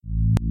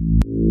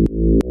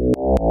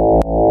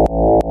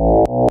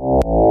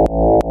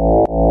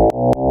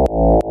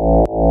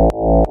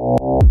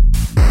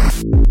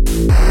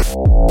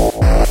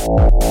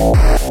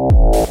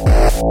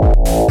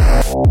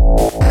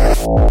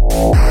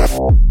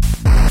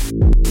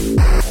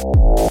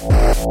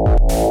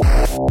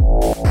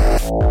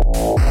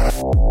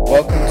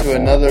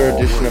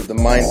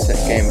the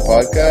Mindset Game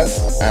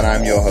podcast, and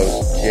I'm your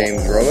host,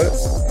 James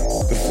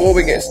Roberts. Before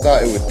we get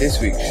started with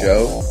this week's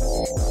show,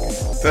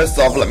 first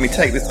off, let me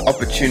take this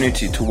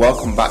opportunity to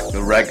welcome back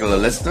the regular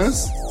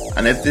listeners.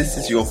 And if this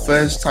is your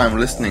first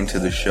time listening to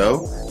the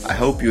show, I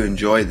hope you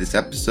enjoy this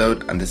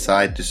episode and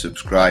decide to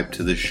subscribe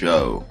to the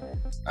show.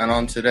 And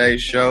on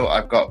today's show,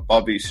 I've got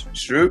Bobby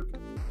Stroupe.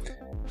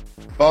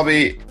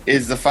 Bobby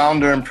is the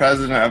founder and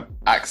president of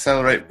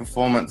Accelerate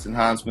Performance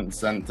Enhancement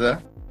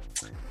Center.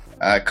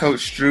 Coach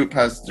Stroupe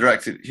has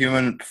directed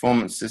human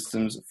performance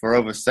systems for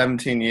over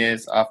 17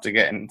 years after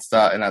getting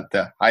started at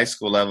the high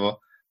school level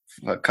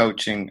for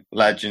coaching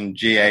legend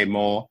G.A.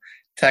 Moore,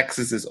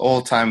 Texas's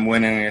all-time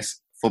winningest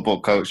football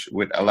coach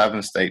with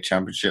 11 state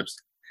championships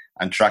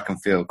and track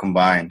and field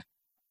combined.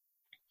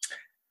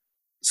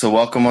 So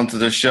welcome onto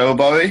the show,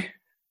 Bobby.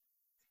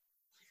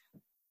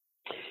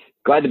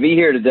 Glad to be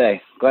here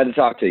today. Glad to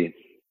talk to you.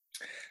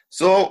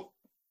 So,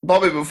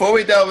 Bobby, before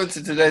we delve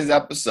into today's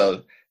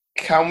episode,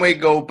 can we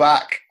go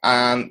back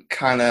and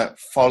kind of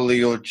follow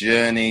your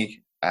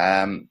journey,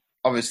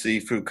 obviously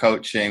through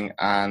coaching,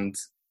 and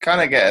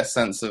kind of get a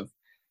sense of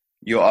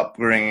your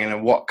upbringing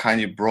and what kind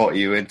of brought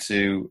you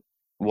into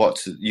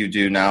what you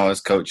do now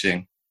as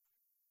coaching?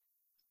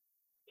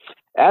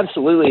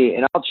 Absolutely.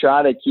 And I'll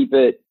try to keep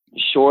it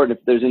short. If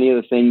there's any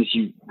other things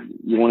you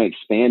want to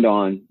expand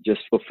on, just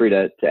feel free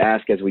to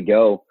ask as we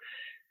go.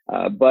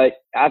 But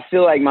I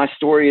feel like my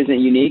story isn't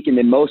unique, and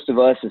that most of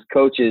us as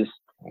coaches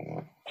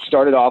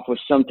started off with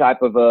some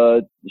type of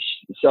a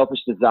selfish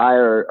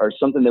desire or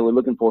something that we're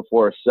looking for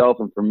ourselves.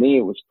 And for me,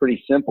 it was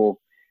pretty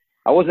simple.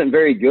 I wasn't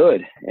very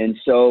good. And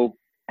so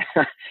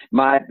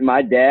my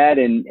dad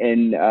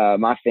and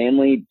my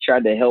family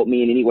tried to help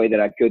me in any way that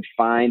I could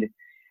find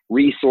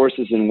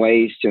resources and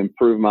ways to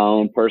improve my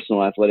own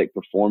personal athletic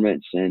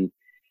performance. And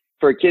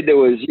for a kid that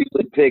was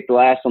usually picked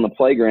last on the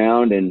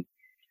playground and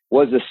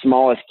was the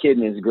smallest kid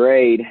in his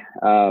grade,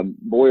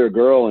 boy or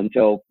girl,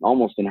 until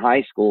almost in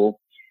high school,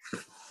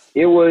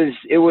 it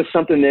was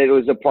something that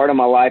was a part of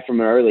my life from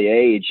an early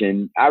age.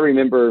 And I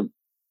remember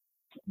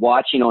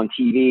watching on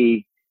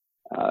TV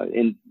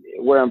in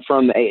where I'm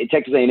from,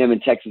 Texas A&M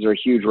and Texas are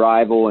a huge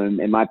rival,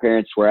 and my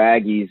parents were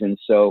Aggies. And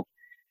so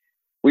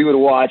we would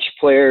watch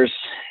players,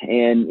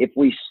 and if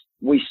we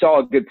saw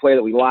a good player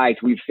that we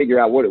liked, we'd figure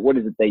out what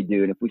is it they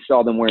do. And if we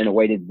saw them wearing a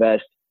weighted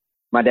vest,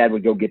 my dad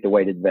would go get the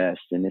weighted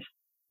vest. And if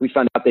we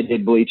found out they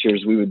did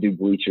bleachers, we would do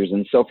bleachers.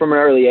 And so from an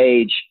early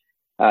age,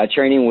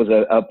 training was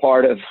a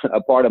part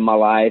of my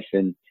life.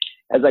 And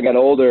as I got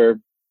older,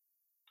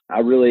 I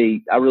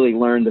really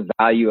learned the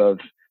value of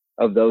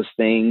those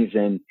things.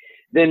 And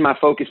then my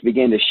focus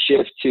began to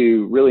shift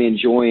to really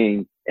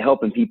enjoying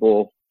helping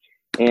people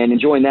and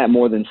enjoying that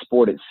more than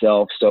sport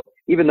itself. So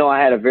even though I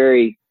had a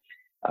very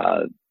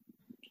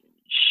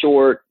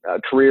short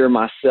career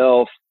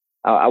myself,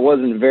 I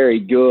wasn't very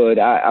good.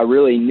 I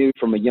really knew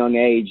from a young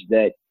age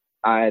that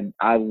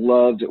I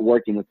loved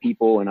working with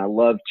people, and I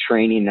loved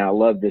training, and I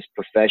loved this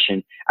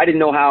profession. I didn't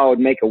know how I would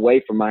make a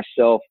way for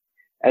myself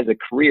as a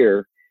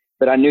career,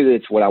 but I knew that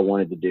it's what I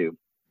wanted to do.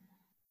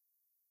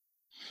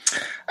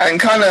 And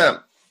kind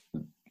of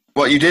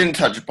what you didn't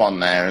touch upon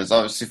there is,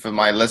 obviously for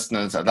my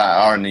listeners that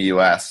are in the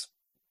US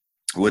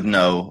would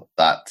know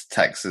that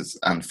Texas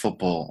and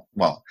football,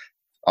 well,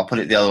 I'll put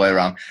it the other way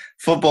around.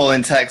 Football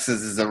in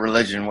Texas is a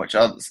religion, which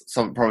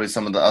probably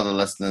some of the other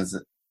listeners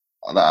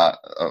that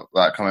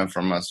are coming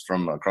from us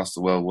from across the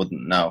world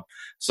wouldn't know.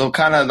 So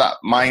kind of that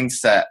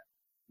mindset,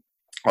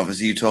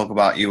 obviously you talk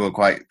about you were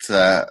quite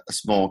a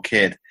small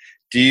kid.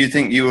 Do you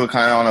think you were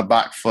kind of on a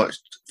back foot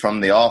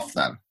from the off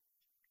then?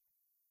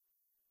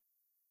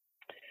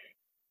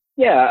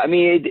 Yeah, I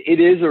mean, it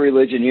is a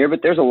religion here, but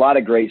there's a lot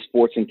of great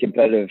sports and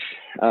competitive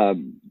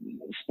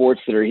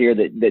sports that are here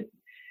that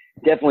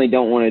definitely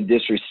don't want to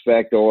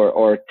disrespect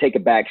or take a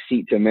back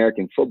seat to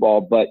American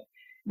football. But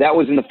that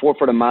was in the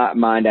forefront of my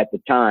mind at the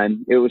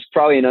time. It was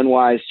probably an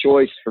unwise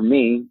choice for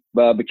me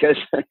because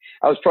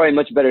I was probably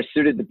much better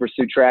suited to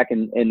pursue track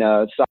and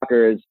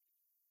soccer, as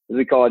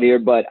we call it here.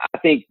 But I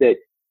think that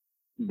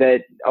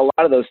a lot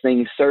of those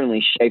things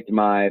certainly shaped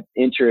my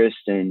interest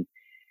and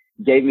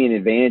gave me an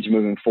advantage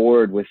moving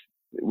forward with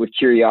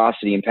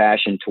curiosity and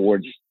passion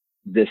towards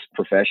this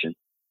profession.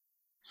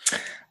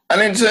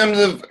 And in terms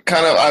of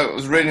I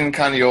was reading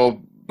kind of your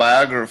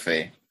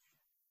biography,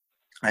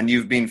 and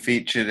you've been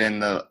featured in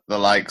the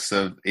likes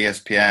of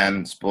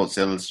ESPN, Sports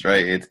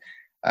Illustrated,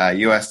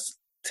 US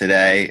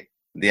Today,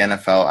 the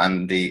NFL,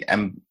 and the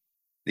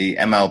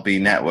MLB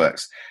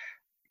networks.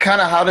 Kind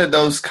of how did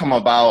those come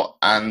about,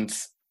 and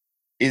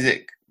is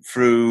it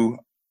through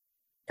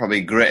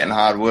probably grit and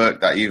hard work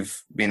that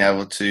you've been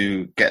able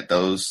to get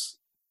those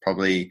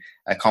probably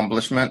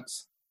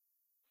accomplishments?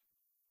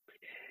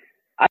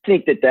 I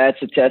think that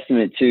that's a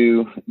testament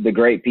to the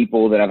great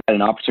people that I've had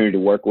an opportunity to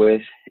work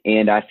with.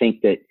 And I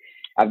think that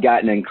I've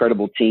got an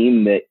incredible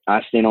team that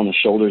I stand on the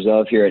shoulders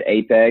of here at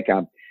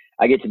APEC.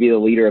 I get to be the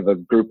leader of a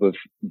group of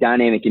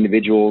dynamic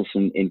individuals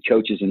and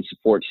coaches and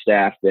support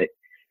staff that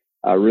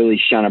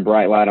really shine a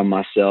bright light on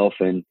myself.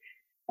 And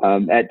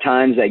At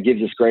times that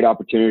gives us great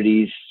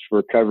opportunities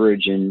for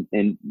coverage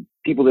and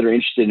people that are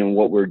interested in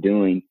what we're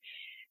doing.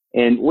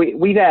 And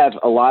we have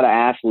a lot of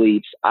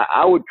athletes.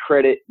 I would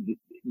credit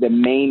the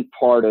main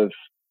part of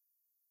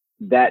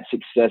that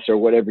success, or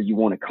whatever you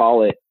want to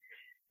call it,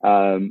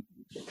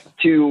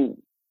 to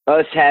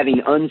us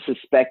having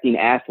unsuspecting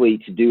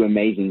athletes do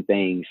amazing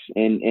things.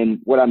 And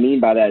what I mean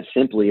by that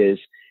simply is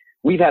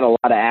we've had a lot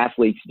of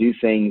athletes do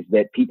things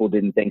that people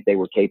didn't think they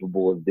were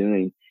capable of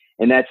doing.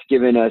 And that's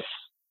given us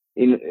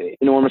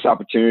enormous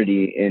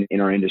opportunity in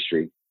our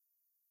industry.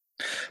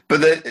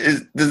 But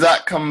does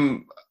that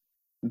come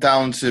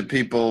down to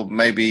people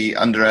maybe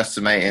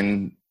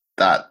underestimating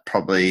that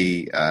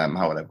probably,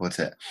 how would I put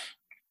it,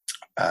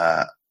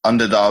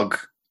 underdog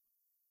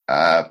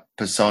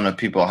persona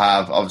people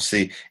have?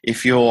 Obviously,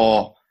 if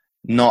you're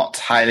not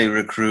highly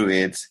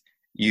recruited,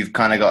 you've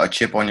kind of got a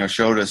chip on your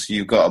shoulder, so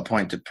you've got a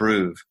point to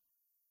prove.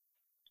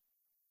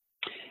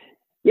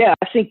 Yeah,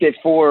 I think that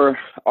for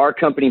our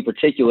company in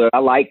particular, I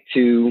like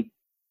to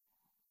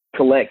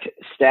collect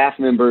staff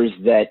members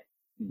that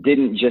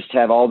didn't just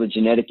have all the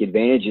genetic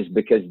advantages,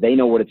 because they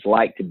know what it's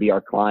like to be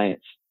our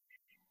clients.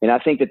 And I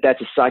think that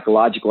that's a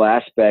psychological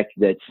aspect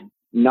that's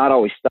not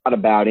always thought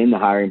about in the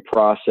hiring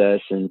process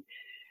and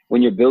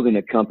when you're building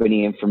a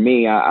company. And for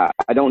me, I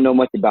don't know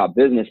much about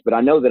business, but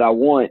I know that I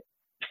want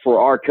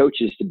for our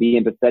coaches to be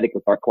empathetic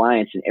with our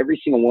clients, and every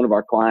single one of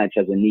our clients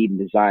has a need and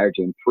desire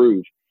to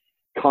improve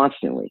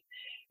constantly.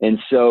 And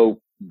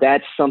so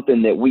that's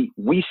something that we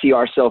see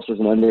ourselves as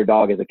an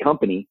underdog as a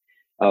company.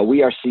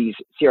 We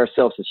see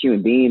ourselves as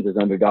human beings as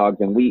underdogs,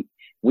 and we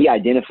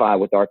identify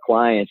with our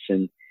clients.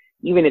 And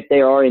even if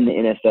they are in the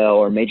NFL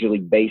or Major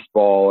League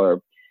Baseball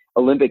or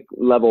Olympic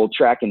level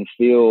track and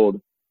field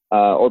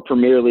or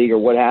Premier League or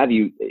what have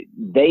you,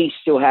 they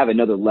still have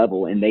another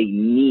level and they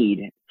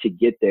need to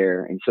get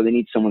there. And so they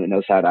need someone that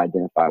knows how to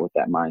identify with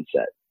that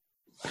mindset.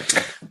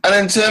 And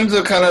in terms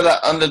of kind of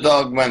that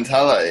underdog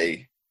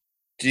mentality,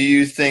 do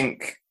you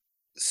think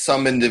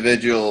some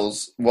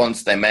individuals,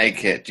 once they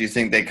make it, do you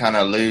think they kind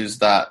of lose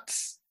that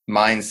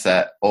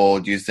mindset? Or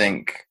do you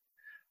think,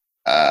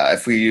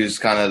 if we use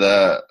kind of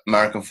the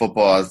American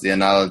football as the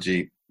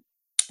analogy,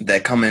 they're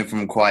coming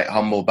from quite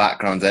humble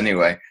backgrounds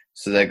anyway,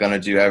 so they're going to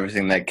do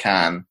everything they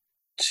can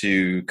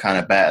to kind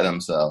of better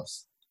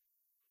themselves?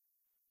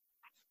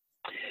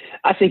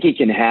 I think it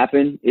can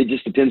happen. It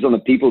just depends on the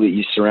people that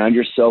you surround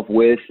yourself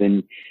with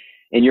and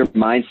your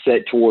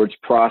mindset towards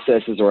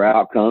processes or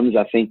outcomes.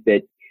 I think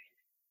that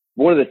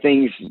one of the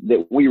things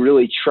that we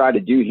really try to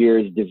do here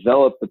is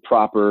develop the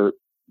proper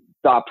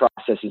thought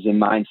processes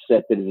and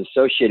mindset that is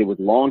associated with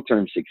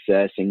long-term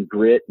success and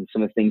grit and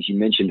some of the things you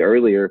mentioned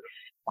earlier,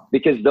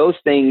 because those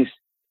things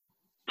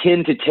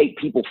tend to take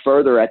people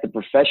further at the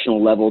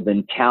professional level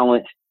than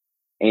talent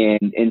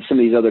and some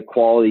of these other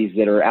qualities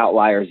that are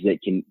outliers that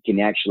can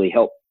actually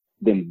help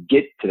them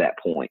get to that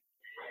point.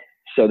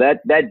 So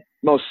that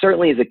most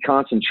certainly is a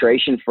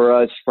concentration for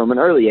us from an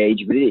early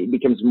age, but it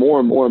becomes more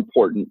and more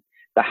important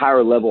the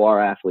higher level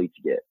our athletes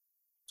get.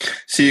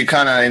 So you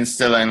kind of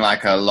instilling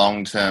like a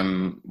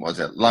long-term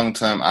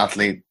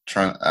athlete,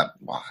 can't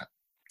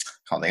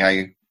think how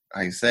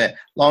you say it,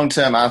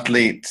 long-term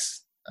athlete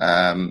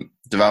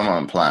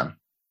development plan.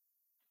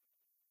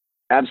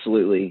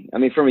 Absolutely. I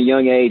mean, from a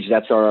young age,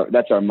 that's our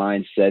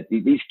mindset.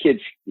 These kids,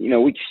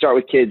 we start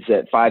with kids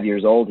at 5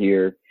 years old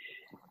here,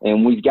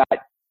 and we've got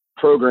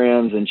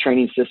programs and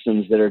training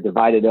systems that are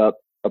divided up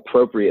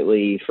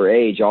appropriately for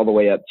age, all the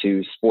way up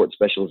to sports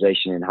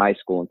specialization in high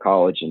school and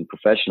college and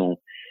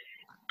professional.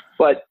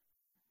 But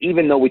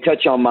even though we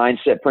touch on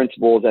mindset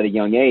principles at a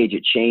young age,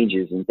 it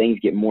changes and things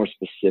get more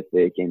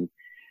specific. And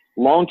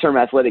long-term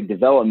athletic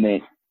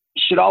development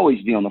should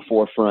always be on the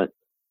forefront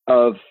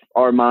of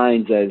our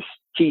minds as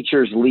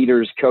teachers,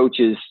 leaders,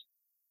 coaches,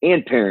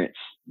 and parents,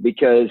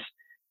 because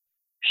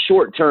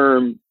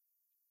short-term,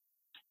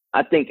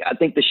 I think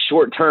the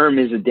short term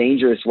is a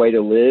dangerous way to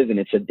live, and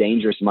it's a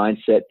dangerous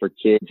mindset for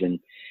kids and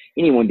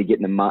anyone to get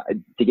in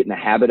the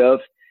habit of,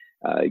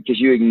 because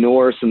you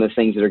ignore some of the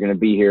things that are going to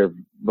be here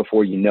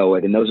before you know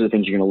it, and those are the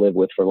things you're going to live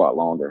with for a lot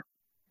longer.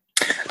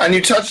 And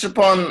you touched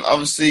upon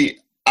obviously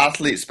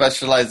athlete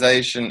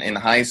specialization in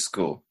high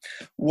school.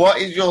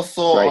 What is your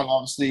thought on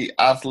obviously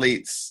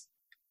athletes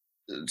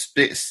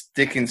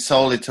sticking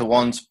solely to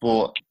one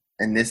sport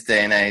in this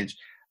day and age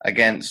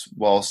against,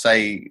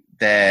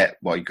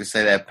 you could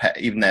say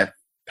even their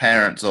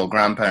parents or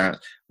grandparents,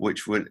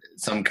 which would in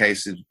some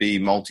cases be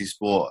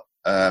multi-sport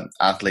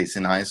athletes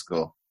in high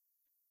school?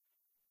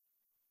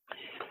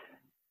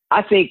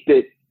 I think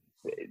that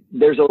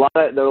there's a lot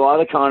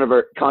of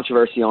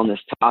controversy on this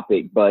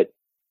topic, but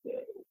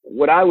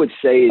what I would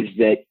say is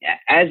that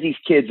as these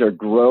kids are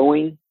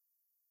growing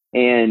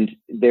and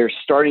they're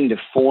starting to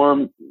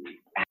form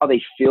how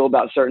they feel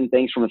about certain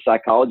things from a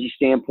psychology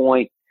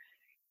standpoint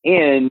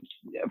and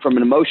from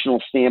an emotional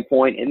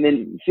standpoint, and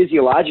then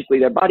physiologically,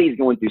 their body is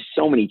going through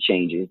so many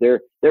changes. Their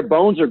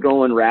bones are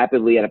growing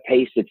rapidly at a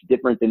pace that's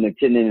different than their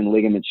tendon and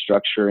ligament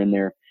structure, and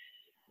their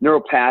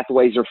neural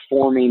pathways are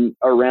forming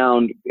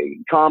around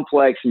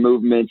complex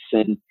movements,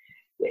 and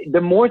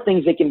the more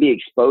things they can be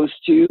exposed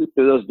to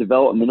through those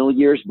developmental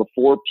years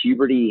before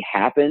puberty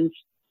happens,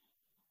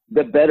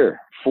 the better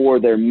for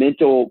their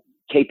mental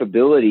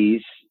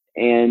capabilities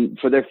and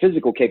for their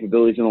physical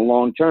capabilities in the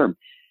long term.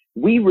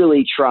 We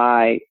really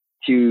try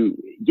to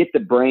get the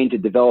brain to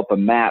develop a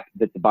map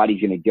that the body's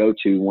going to go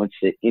to once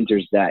it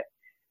enters that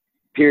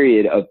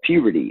period of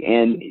puberty.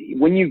 And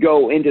when you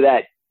go into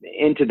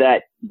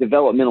that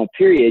developmental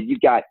period,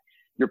 you've got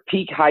your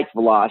peak height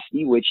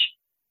velocity, which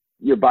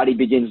your body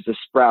begins to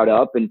sprout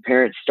up, and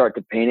parents start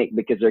to panic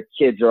because their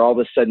kids are all of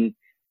a sudden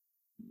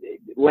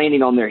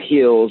landing on their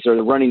heels, or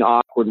they're running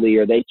awkwardly,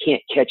 or they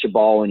can't catch a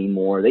ball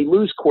anymore. They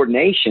lose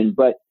coordination,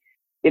 but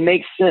it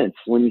makes sense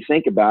when you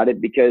think about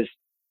it, because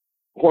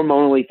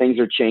hormonally things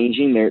are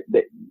changing.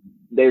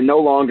 They're no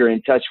longer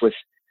in touch with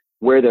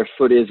where their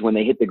foot is when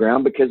they hit the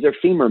ground, because their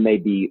femur may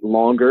be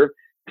longer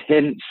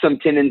than some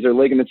tendons or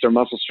ligaments or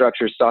muscle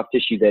structure, soft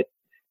tissue that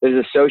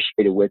is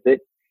associated with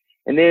it.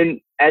 And then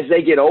as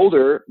they get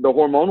older, the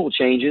hormonal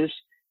changes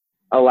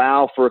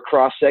allow for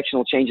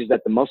cross-sectional changes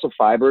at the muscle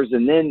fibers,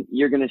 and then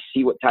you're going to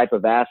see what type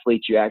of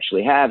athlete you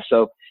actually have.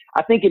 So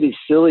I think it is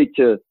silly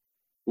to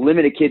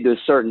limit a kid to a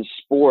certain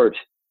sport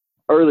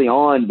early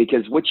on,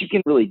 because what you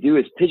can really do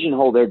is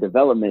pigeonhole their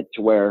development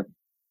to where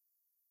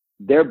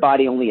their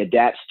body only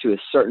adapts to a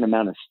certain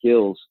amount of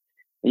skills,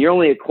 and you're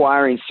only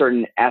acquiring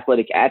certain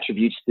athletic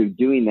attributes through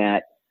doing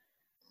that.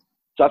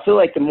 So I feel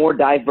like the more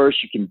diverse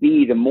you can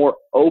be, the more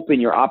open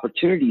your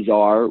opportunities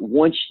are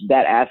once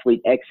that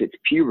athlete exits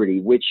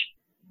puberty, which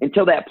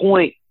until that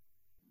point,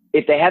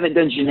 if they haven't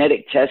done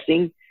genetic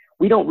testing,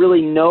 we don't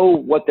really know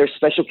what their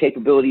special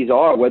capabilities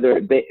are, whether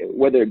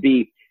it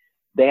be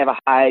they have a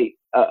high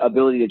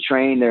ability to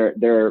train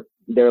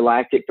their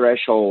lactic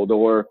threshold,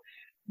 or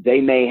they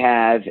may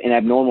have an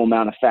abnormal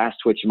amount of fast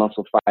twitch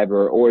muscle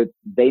fiber, or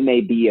they may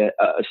be a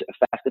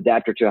fast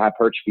adapter to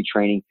hypertrophy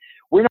training.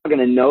 We're not going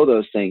to know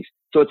those things.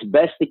 So it's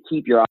best to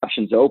keep your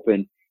options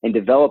open and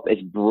develop as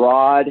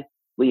broadly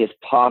as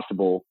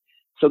possible,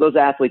 so those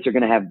athletes are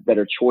going to have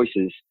better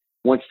choices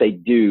once they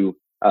do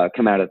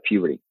come out of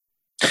puberty.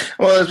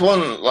 Well, there's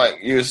one, like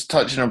you was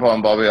touching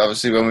upon, Bobby,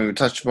 obviously, when we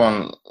touched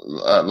upon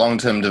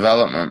long-term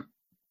development.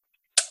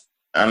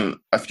 And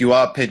if you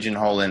are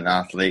pigeonholing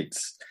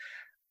athletes,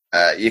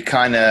 you're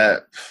kind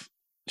of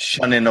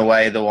shunning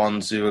away the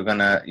ones who are going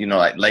to,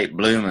 like late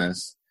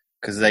bloomers,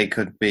 because they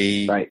could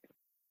be, right.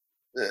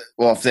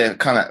 Well, if they're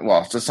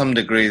to some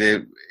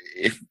degree,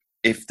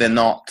 if they're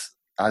not,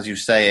 as you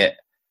say it,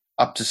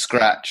 up to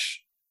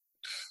scratch,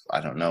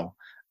 I don't know,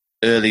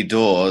 early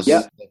doors,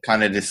 yep. They're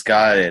kind of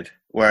discarded.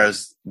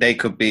 Whereas they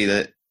could be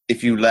that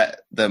if you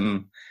let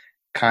them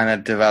kind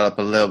of develop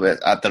a little bit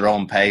at their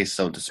own pace,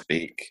 so to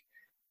speak,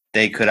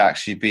 they could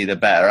actually be the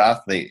better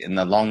athlete in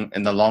the long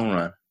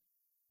run.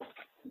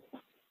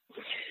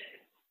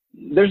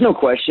 There's no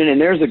question,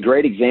 and there's a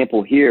great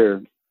example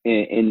here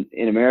in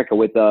America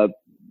with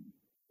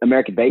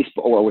American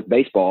baseball, or with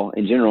baseball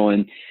in general.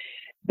 And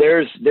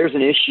there's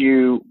an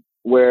issue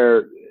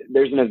where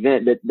there's an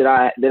event that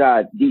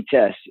I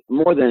detest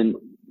more than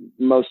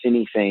most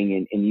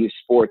anything in youth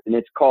sports, and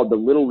it's called the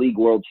Little League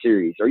World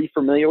Series. Are you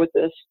familiar with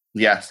this?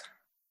 Yes.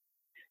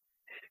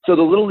 So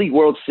the Little League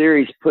World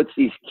Series puts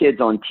these kids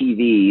on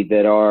TV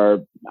that are,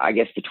 I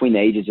guess, between the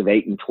ages of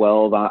 8 and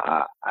 12.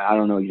 I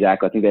don't know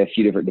exactly. I think they have a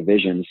few different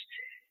divisions.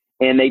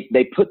 And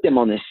they put them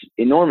on this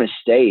enormous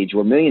stage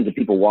where millions of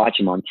people watch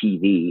them on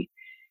TV.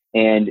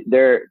 And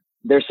they're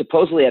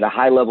supposedly at a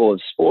high level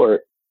of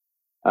sport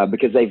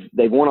because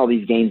they've won all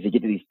these games to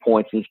get to these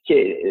points. These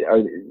kids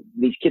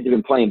have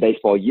been playing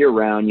baseball year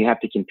round. You have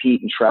to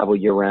compete and travel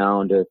year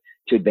round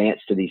to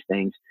advance to these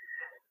things.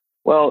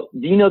 Well,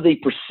 do you know the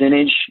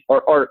percentage,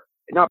 or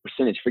not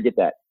percentage, forget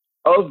that,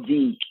 of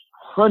the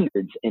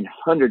hundreds and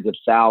hundreds of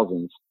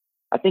thousands,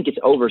 I think it's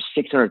over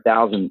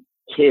 600,000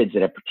 kids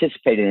that have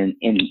participated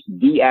in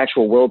the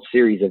actual World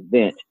Series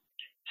event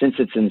since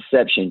its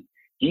inception.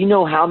 Do you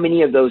know how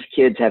many of those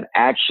kids have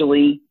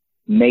actually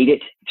made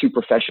it to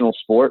professional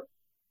sport?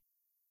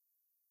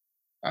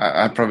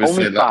 I'd probably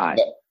only say 5.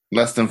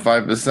 Less than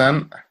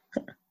 5%.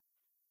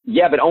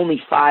 Yeah, but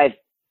only 5.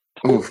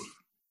 Oof.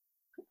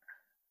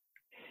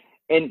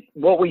 And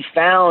what we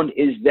found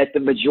is that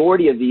the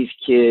majority of these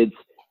kids,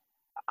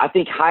 I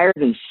think higher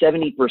than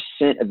 70%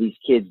 of these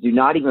kids, do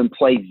not even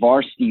play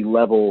varsity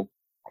level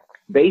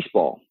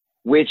baseball,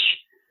 which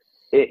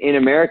in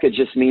America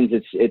just means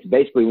it's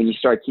basically when you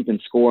start keeping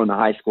score on the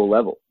high school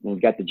level. And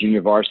we've got the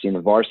junior varsity and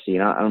the varsity,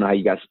 and I don't know how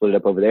you guys split it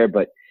up over there,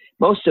 but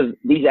most of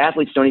these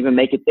athletes don't even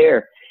make it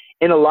there.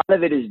 And a lot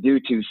of it is due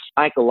to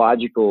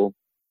psychological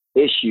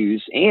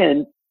issues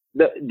and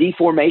the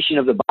deformation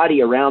of the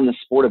body around the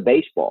sport of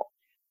baseball.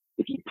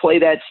 If you play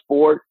that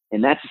sport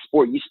and that's a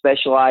sport you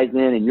specialize in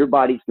and your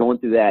body's going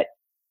through that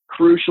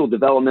crucial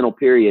developmental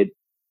period,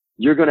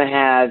 you're going to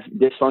have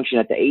dysfunction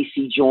at the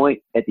AC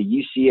joint, at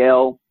the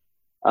UCL,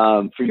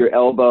 for your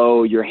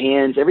elbow, your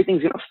hands.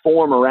 Everything's going to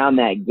form around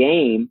that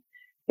game.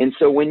 And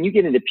so when you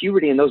get into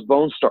puberty and those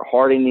bones start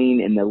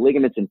hardening and the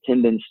ligaments and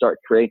tendons start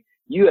creating,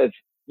 you have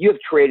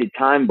created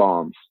time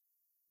bombs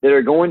that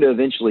are going to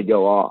eventually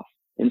go off.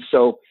 And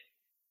so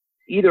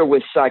either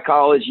with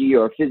psychology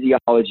or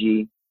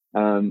physiology,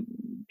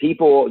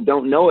 people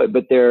don't know it,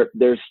 but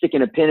they're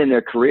sticking a pin in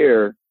their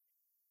career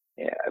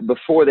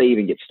before they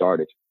even get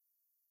started.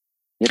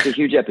 It's a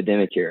huge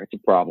epidemic here. It's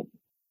a problem.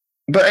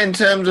 But in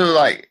terms of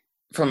like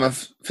from a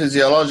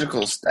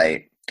physiological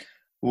state,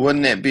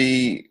 wouldn't it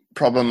be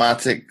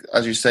problematic,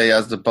 as you say,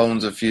 as the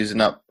bones are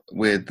fusing up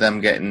with them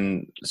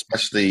getting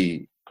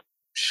especially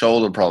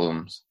shoulder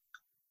problems?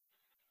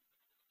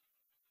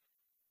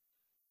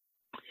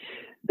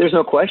 There's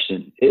no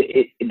question.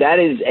 That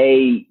is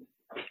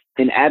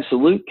an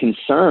absolute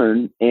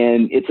concern,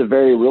 and it's a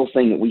very real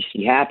thing that we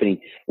see happening.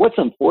 What's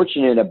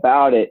unfortunate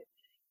about it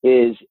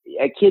is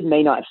a kid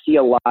may not see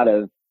a lot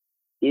of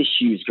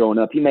issues growing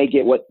up. He may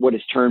get what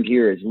is termed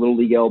here as little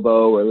league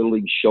elbow or little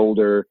league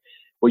shoulder,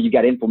 where you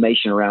got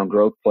inflammation around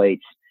growth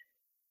plates.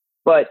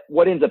 But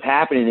what ends up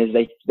happening is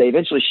they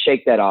eventually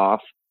shake that off.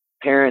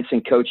 Parents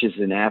and coaches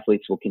and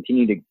athletes will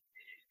continue to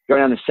go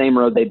down the same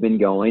road they've been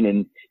going,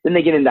 and then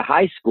they get into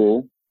high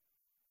school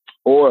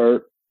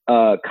or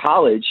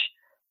college,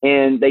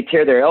 and they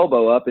tear their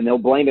elbow up, and they'll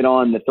blame it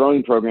on the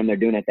throwing program they're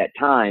doing at that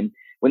time,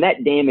 when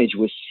that damage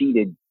was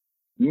seeded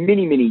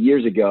many, many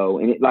years ago.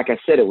 And like I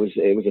said, it was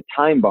a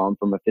time bomb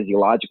from a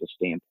physiological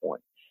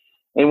standpoint.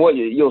 And what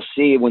you'll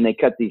see when they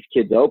cut these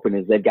kids open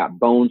is they've got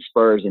bone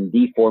spurs and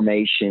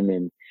deformation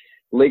and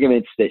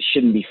ligaments that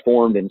shouldn't be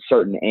formed in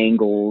certain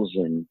angles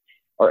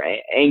or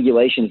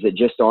angulations that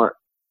just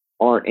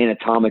aren't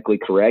anatomically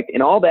correct.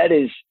 And all that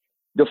is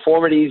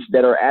deformities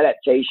that are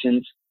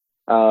adaptations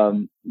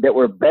that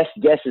were best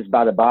guesses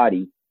by the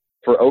body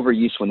for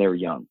overuse when they were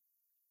young.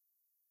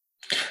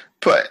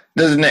 But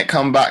doesn't it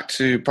come back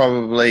to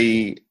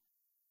probably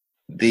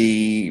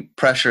the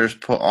pressures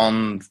put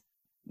on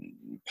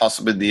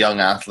possibly the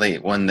young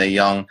athlete when they're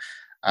young,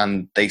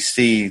 and they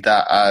see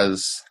that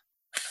as,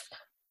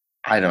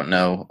 I don't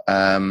know,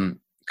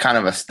 kind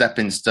of a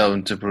stepping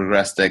stone to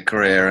progress their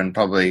career, and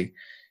probably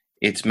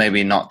it's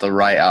maybe not the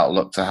right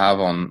outlook to have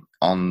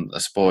on a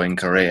sporting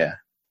career?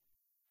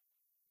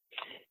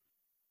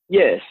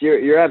 Yes,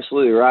 you're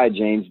absolutely right,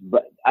 James.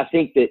 But I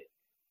think that,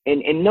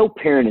 and no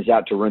parent is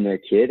out to run their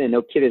kid, and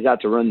no kid is out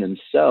to run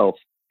themselves.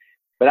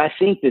 But I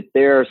think that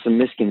there are some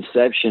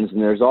misconceptions,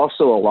 and there's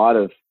also a lot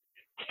of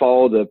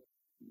follow the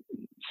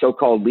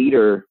so-called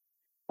leader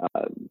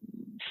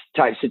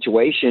type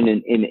situation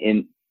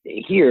in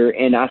here.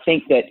 And I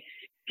think that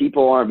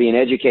people aren't being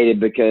educated,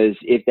 because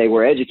if they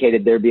were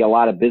educated, there'd be a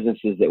lot of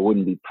businesses that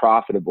wouldn't be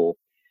profitable.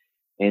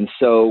 And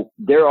so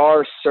there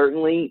are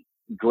certainly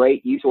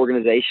great youth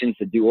organizations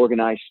that do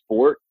organized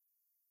sport.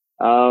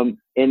 And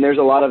there's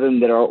a lot of them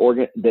that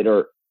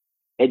are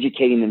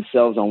educating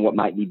themselves on what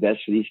might be best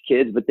for these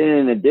kids. But then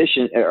in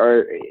addition,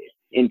 or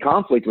in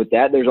conflict with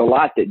that, there's a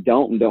lot that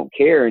don't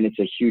care, and it's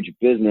a huge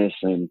business.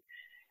 And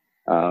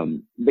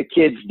the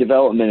kids'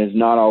 development is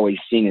not always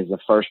seen as the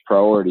first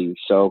priority.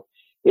 So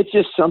it's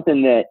just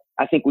something that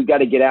I think we've got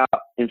to get out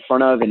in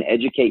front of and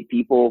educate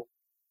people.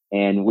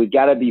 And we've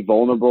got to be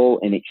vulnerable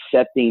and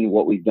accepting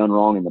what we've done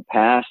wrong in the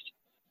past.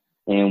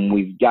 And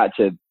we've got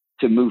to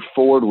move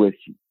forward with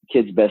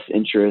kids' best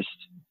interest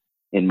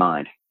in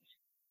mind.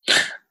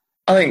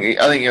 I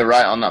think you're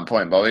right on that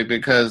point, Bobby,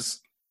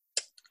 because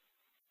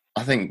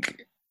I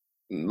think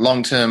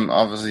long-term,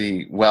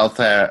 obviously,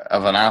 welfare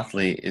of an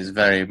athlete is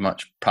very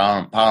much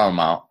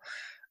paramount.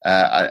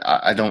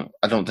 I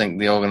don't think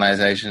the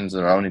organizations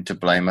are only to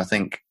blame. I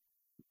think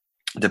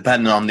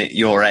depending on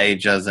your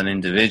age as an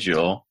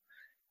individual,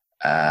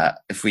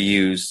 if we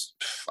use,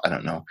 I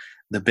don't know,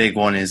 the big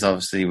one is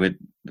obviously with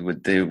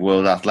the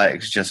World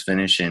Athletics just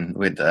finishing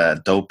with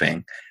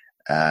doping.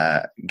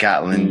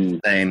 Gatlin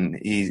saying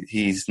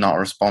he's not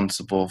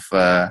responsible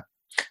for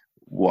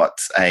what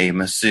a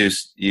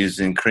masseuse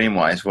using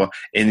cream-wise. Well,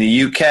 in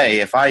the UK,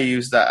 if I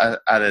use that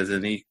as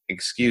an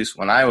excuse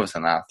when I was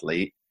an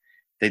athlete,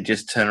 they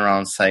just turn around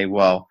and say,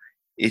 well,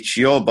 it's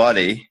your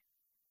body.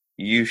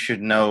 You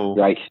should know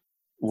right.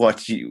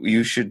 What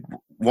you should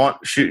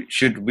want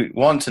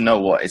to know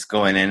what is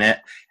going in it,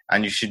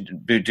 and you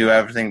should do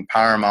everything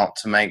paramount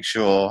to make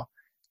sure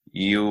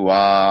you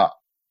are,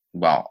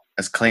 well,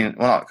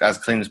 not as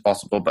clean as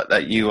possible, but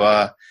that you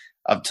are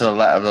up to the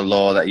letter of the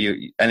law, that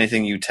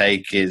anything you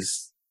take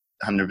is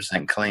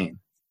 100% clean.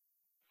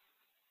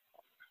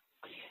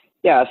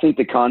 Yeah, I think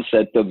the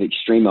concept of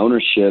extreme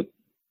ownership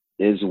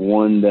is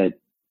one that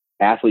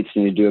athletes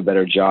need to do a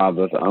better job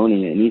of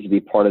owning. It needs to be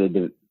part of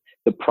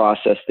the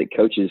process that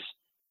coaches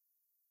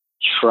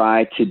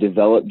try to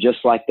develop, just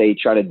like they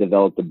try to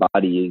develop the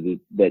body.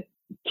 That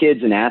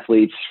kids and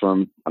athletes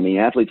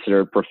athletes that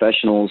are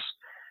professionals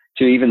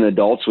to even the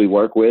adults we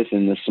work with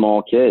and the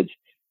small kids,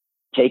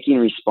 taking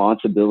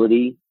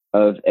responsibility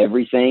of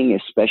everything,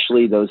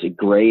 especially those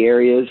gray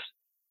areas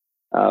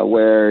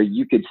where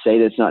you could say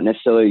that's not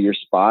necessarily your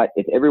spot.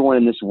 If everyone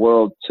in this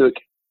world took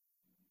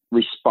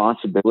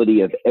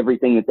responsibility of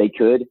everything that they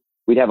could,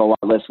 we'd have a lot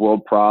less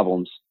world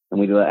problems, and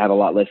we'd have a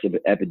lot less of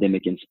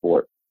epidemic in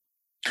sport.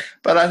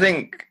 But I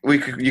think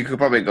you could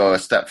probably go a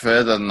step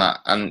further than that,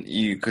 and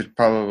you could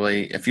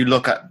probably, if you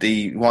look at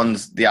the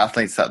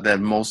athletes that they're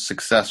most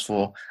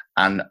successful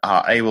and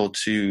are able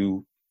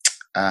to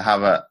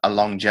have a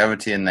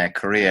longevity in their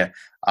career,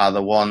 are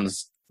the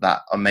ones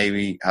that are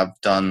maybe have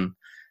done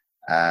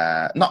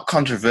not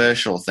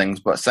controversial things,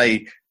 but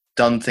say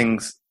done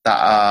things that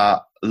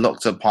are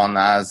looked upon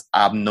as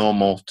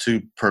abnormal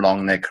to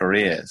prolong their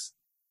careers.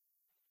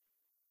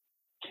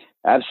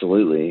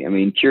 Absolutely. I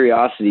mean,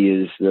 curiosity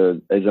is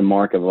a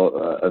mark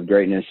of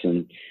greatness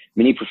in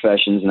many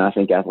professions, and I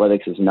think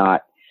athletics is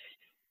not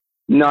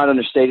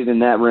understated in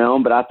that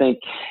realm. But I think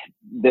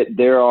that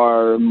there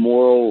are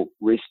moral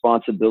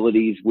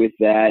responsibilities with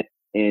that,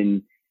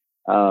 and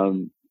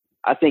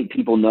I think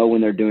people know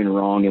when they're doing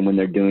wrong and when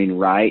they're doing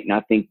right. And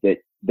I think that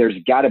there's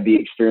got to be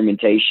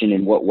experimentation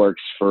in what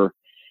works for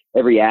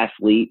every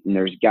athlete, and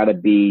there's got to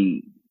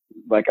be,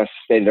 like I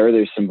stated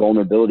earlier, some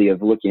vulnerability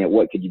of looking at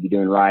what could you be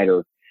doing right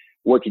or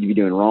what could you be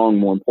doing wrong,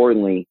 more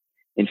importantly,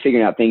 and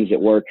figuring out things that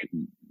work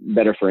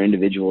better for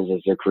individuals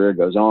as their career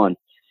goes on.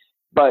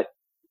 But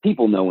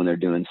people know when they're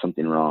doing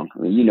something wrong. I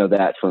mean, you know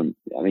that from,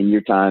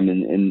 your time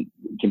in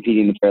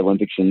competing in the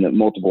Paralympics in the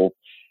multiple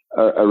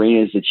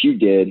arenas that you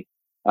did.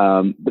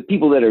 The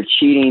people that are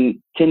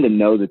cheating tend to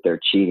know that they're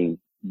cheating,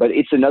 but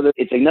it's another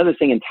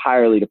thing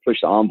entirely to push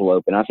the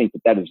envelope. And I think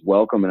that is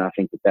welcome. And I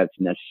think that that's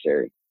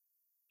necessary.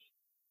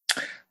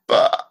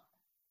 But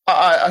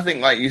I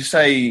think, like you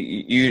say,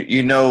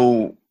 you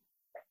know,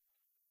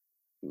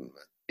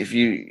 if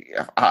you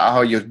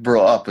how you're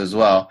brought up as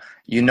well,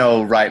 you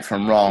know right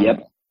from wrong.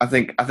 Yep. I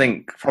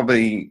think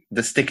probably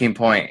the sticking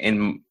point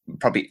in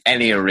probably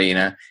any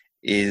arena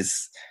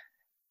is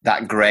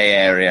that grey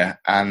area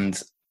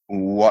and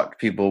what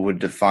people would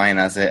define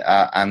as it,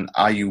 and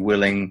are you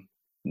willing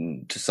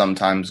to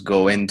sometimes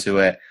go into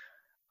it?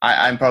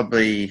 I'm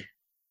probably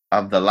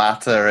of the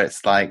latter.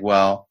 It's like,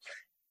 well,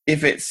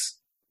 if it's,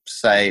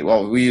 say,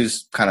 well, we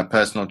use kind of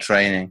personal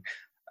training,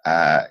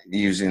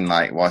 using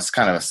it's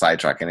kind of a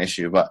sidetracking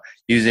issue, but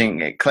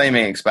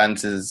claiming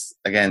expenses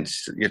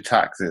against your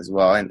taxes.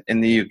 Well,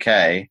 in the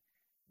UK,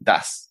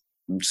 that's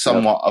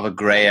somewhat of a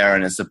grey area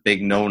and it's a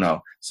big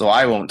no-no. So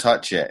I won't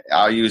touch it.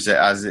 I'll use it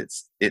as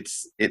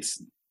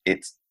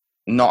it's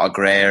not a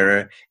grey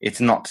area.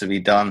 It's not to be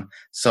done.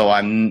 So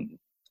I'm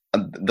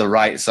the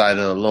right side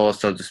of the law,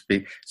 so to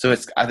speak. So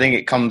I think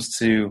it comes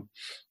to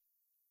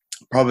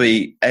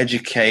probably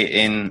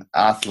educating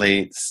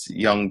athletes,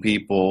 young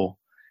people,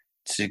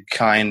 to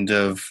kind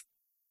of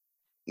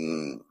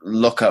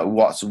look at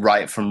what's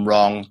right from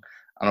wrong,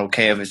 and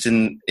okay, if it's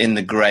in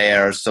the grey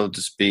area, so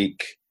to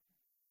speak,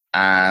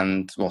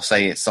 and we'll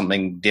say it's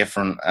something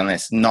different and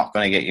it's not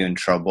going to get you in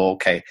trouble,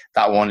 okay,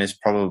 that one is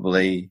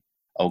probably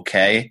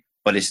okay,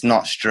 but it's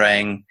not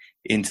straying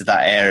into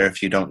that area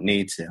if you don't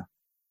need to.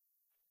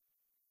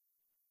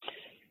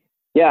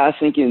 Yeah, I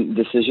think in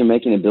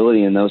decision-making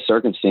ability in those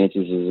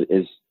circumstances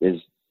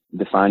is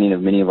defining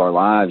of many of our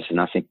lives.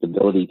 And I think the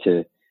ability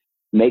to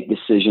make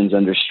decisions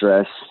under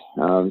stress,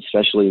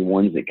 especially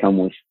ones that come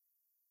with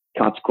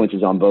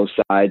consequences on both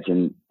sides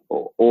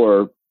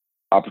or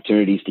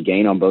opportunities to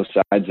gain on both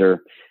sides,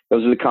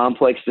 those are the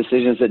complex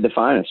decisions that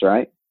define us,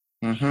 right?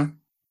 Mm-hmm.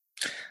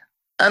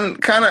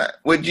 And kind of,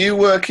 with you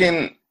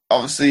working,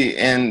 obviously,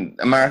 in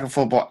American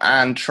football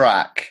and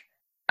track,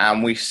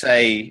 and we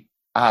say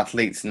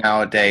athletes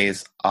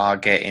nowadays are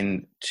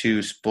getting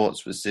too sport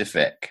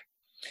specific.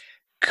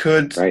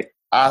 Could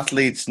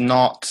athletes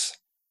not,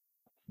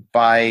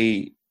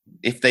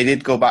 if they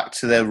did go back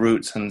to their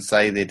roots and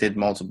say they did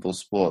multiple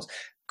sports,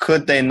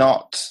 could they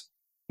not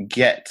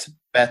get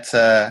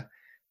better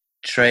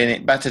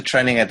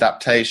training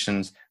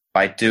adaptations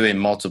by doing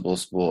multiple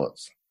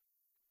sports?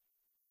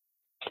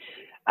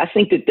 I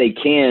think that they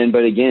can,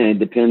 but again, it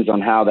depends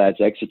on how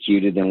that's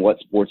executed and what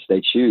sports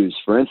they choose.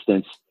 For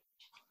instance,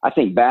 I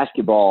think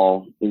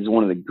basketball is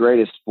one of the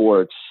greatest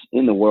sports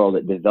in the world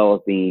at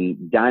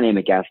developing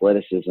dynamic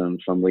athleticism,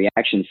 from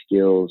reaction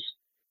skills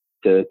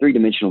to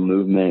three-dimensional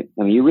movement.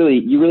 I mean, you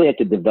really have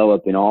to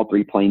develop in all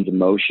three planes of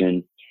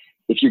motion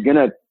if you're going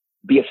to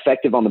be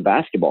effective on the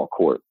basketball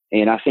court.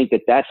 And I think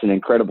that that's an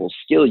incredible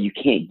skill you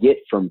can't get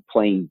from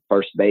playing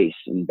first base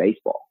in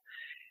baseball.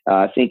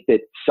 I think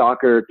that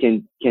soccer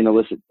can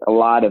elicit a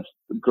lot of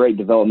great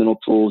developmental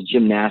tools,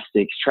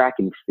 gymnastics, track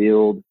and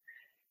field,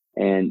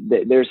 and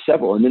there's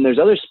several. And then there's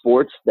other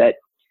sports that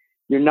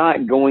you're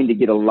not going to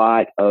get a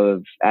lot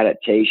of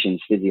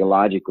adaptations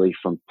physiologically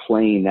from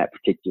playing that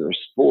particular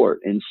sport.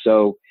 And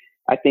so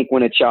I think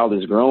when a child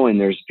is growing,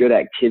 there's good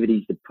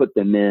activities to put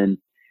them in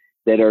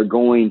that are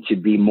going to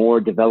be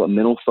more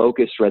developmental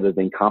focused rather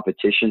than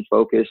competition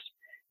focused.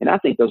 And I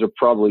think those are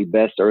probably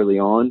best early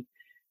on.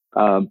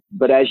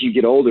 But as you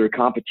get older,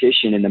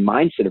 competition and the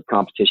mindset of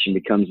competition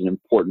becomes an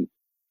important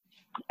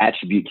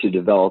attribute to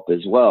develop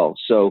as well.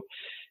 So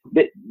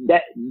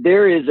that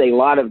there is a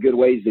lot of good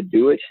ways to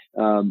do it.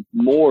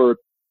 More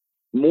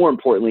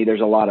importantly,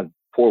 there's a lot of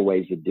poor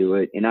ways to do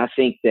it. And I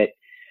think that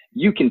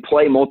you can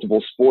play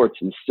multiple sports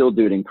and still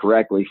do it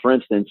incorrectly. For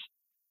instance,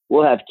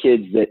 we'll have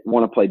kids that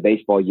want to play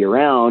baseball year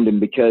round, and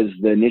because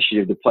the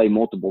initiative to play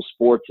multiple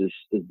sports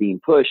is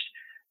being pushed,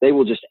 they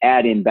will just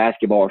add in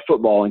basketball or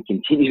football and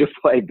continue to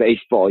play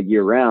baseball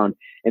year round.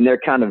 And they're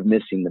kind of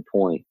missing the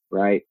point,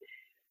 right?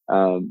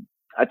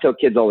 I tell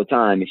kids all the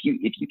time, if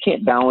you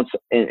can't balance,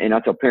 and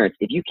I tell parents,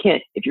 if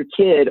your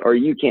kid or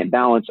you can't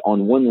balance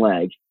on one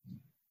leg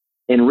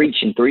and reach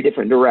in 3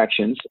 different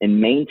directions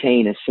and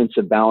maintain a sense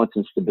of balance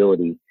and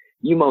stability,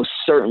 you most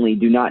certainly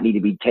do not need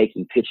to be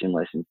taking pitching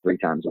lessons 3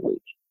 times a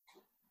week.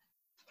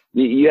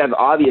 You have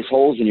obvious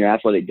holes in your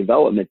athletic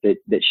development that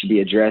should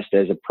be addressed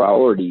as a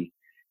priority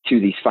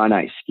to these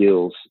finite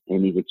skills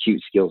and these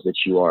acute skills that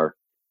you are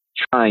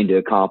trying to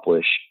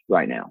accomplish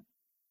right now.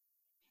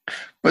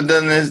 But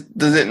then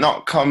does it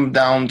not come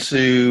down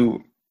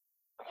to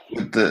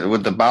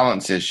with the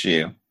balance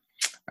issue,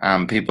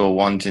 people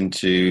wanting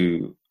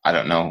to, I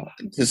don't know,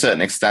 to a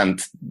certain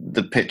extent,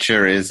 the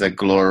pitcher is a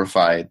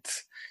glorified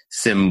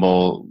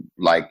symbol,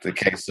 like the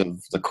case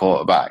of the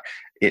quarterback.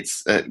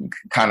 It's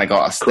kind of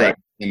got a state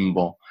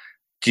symbol.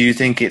 Do you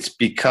think it's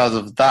because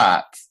of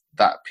that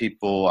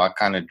people are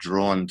kind of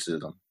drawn to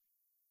them?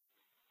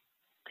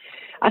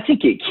 I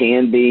think it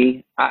can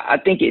be. I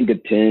think it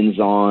depends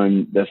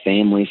on the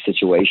family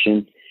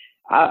situation.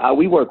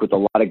 We work with a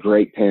lot of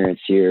great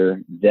parents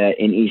here that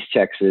in East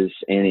Texas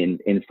and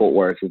in Fort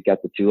Worth. We've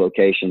got the 2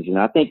 locations. And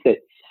I think that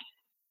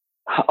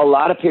a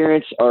lot of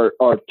parents are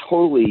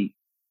totally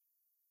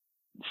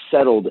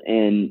settled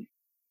and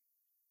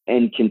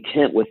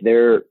content with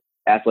their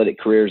athletic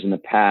careers in the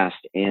past.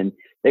 And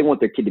they want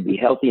their kid to be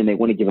healthy, and they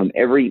want to give them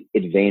every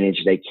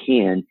advantage they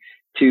can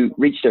to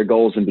reach their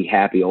goals and be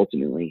happy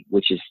ultimately,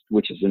 which is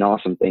an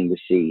awesome thing to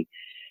see.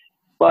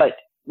 But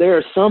there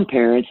are some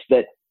parents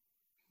that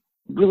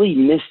really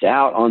missed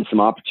out on some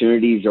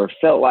opportunities or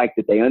felt like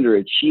that they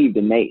underachieved,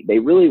 and they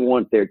really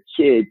want their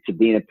kid to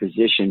be in a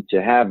position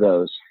to have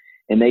those.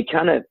 And they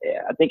kind of,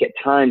 I think at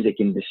times it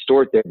can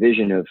distort their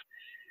vision of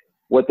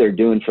what they're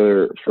doing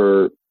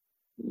for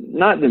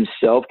not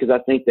themselves, because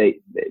I think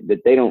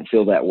that they don't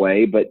feel that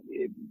way, but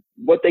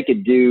what they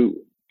could do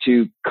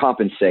to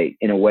compensate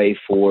in a way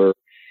for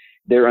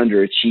their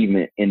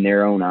underachievement in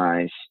their own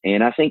eyes.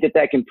 And I think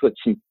that can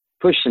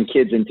push some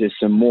kids into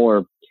some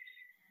more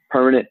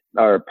permanent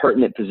or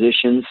pertinent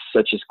positions,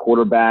 such as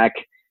quarterback,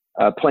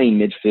 playing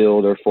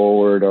midfield or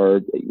forward,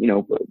 or,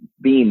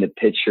 being the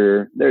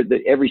pitcher.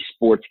 Every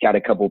sport's got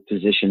a couple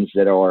positions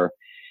that are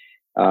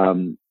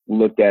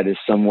looked at as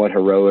somewhat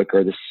heroic,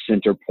 or the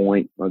center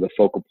point or the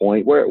focal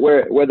point,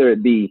 whether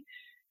it be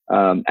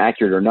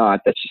accurate or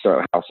not. That's just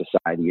how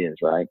society is,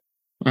 right?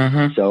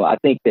 Mm-hmm. So I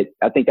think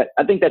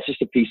that's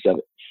just a piece of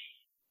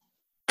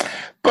it.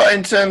 But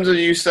in terms of,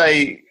 you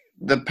say,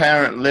 the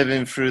parent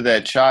living through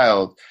their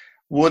child,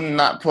 wouldn't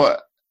that put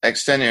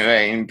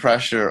extenuating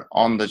pressure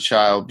on the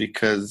child,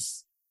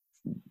 because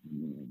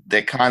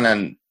they kind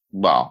of,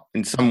 well,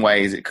 in some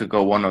ways it could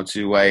go one or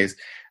two ways.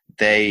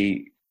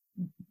 They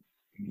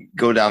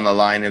go down the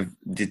line of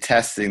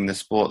detesting the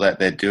sport that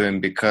they're doing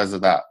because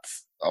of that,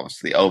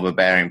 obviously,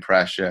 overbearing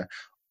pressure,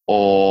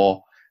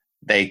 or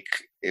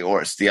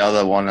it's the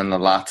other one, and the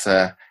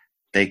latter,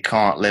 they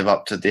can't live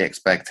up to the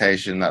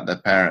expectation that their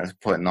parent is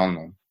putting on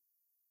them.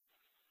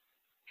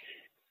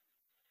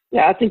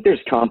 Yeah, I think there's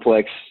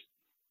complex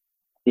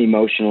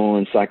emotional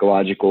and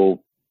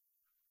psychological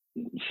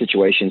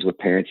situations with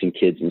parents and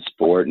kids in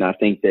sport, and I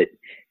think that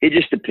it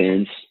just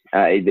depends.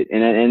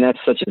 And that's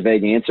such a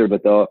vague answer,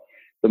 but the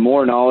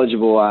more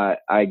knowledgeable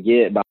I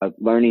get by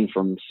learning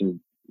from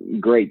some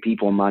great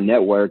people in my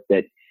network,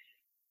 that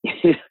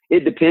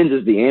it depends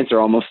is the answer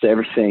almost to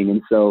everything.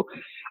 And so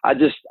I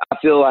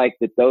feel like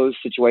that those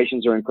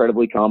situations are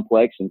incredibly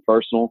complex and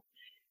personal,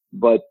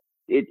 but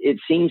it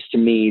seems to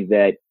me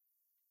that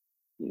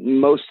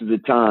most of the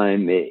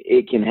time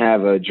it can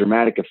have a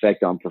dramatic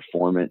effect on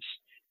performance,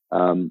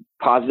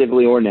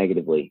 positively or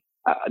negatively.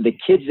 The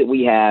kids that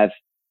we have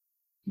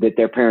that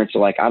their parents are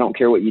like, I don't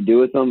care what you do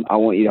with them, I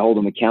want you to hold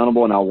them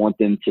accountable, and I want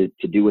them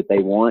to do what they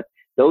want.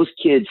 Those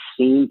kids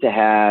seem to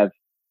have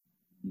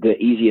the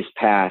easiest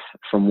path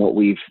from what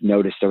we've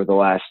noticed over the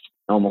last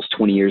almost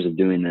 20 years of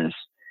doing this.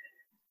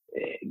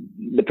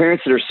 The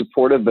parents that are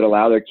supportive but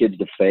allow their kids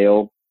to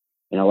fail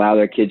and allow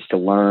their kids to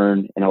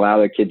learn and allow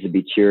their kids to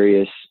be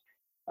curious,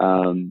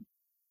 and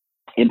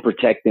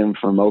protect them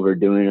from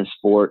overdoing a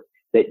sport,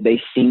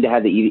 they seem to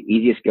have the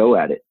easiest go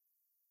at it.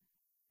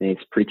 And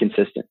it's pretty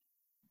consistent.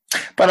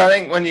 But I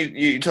think when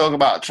you talk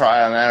about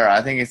trial and error,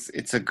 I think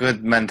it's a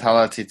good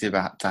mentality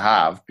to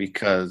have,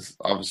 because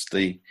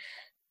obviously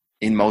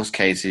in most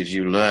cases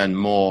you learn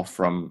more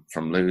from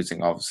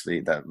losing.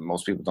 Obviously, that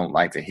most people don't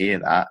like to hear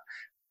that,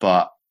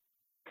 but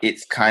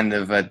it's kind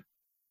of a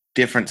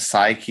different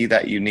psyche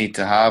that you need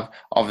to have.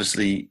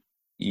 Obviously,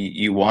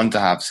 you want to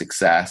have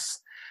success,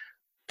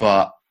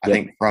 but I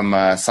think from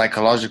a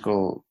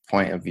psychological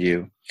point of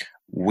view,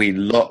 we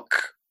look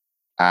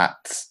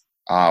at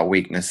our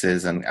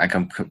weaknesses and I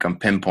can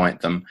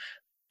pinpoint them.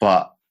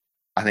 But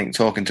I think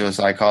talking to a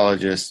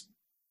psychologist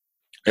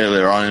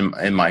earlier on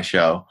in my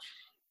show,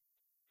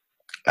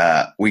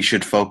 we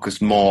should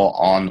focus more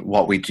on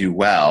what we do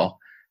well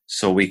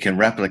so we can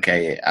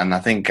replicate it. And I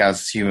think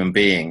as human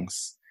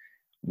beings,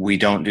 we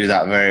don't do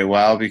that very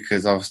well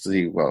because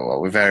obviously,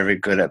 we're very, very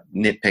good at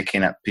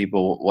nitpicking at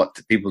people, what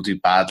people do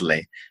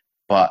badly.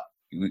 But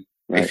right.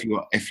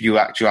 if you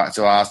actually have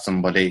to ask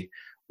somebody,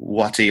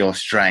 what are your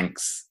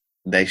strengths?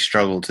 They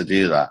struggle to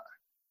do that.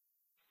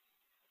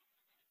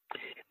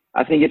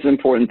 I think it's an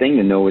important thing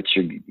to know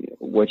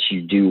what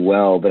you do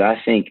well, but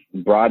I think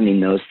broadening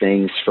those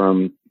things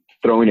from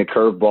throwing a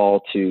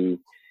curveball to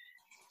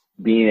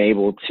being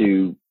able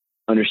to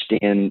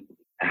understand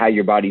how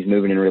your body's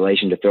moving in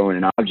relation to throwing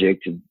an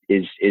object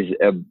is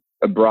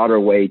a broader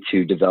way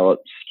to develop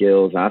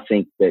skills. And I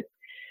think that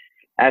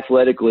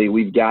athletically,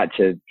 we've got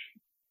to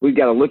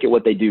look at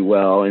what they do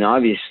well. And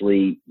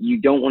obviously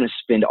you don't want to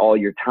spend all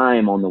your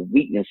time on the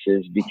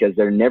weaknesses because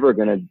they're never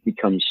going to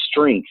become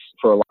strengths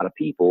for a lot of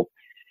people.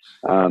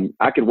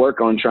 I could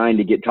work on trying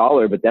to get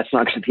taller, but that's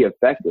not going to be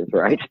effective,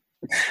 right?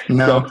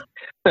 No.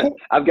 So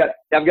I've got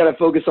to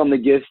focus on the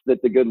gifts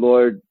that the good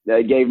Lord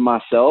gave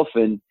myself,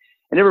 and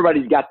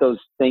everybody's got those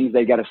things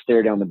they got to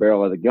stare down the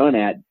barrel of the gun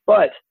at.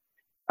 But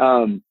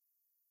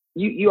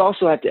you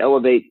also have to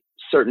elevate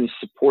certain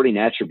supporting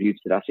attributes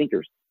that I think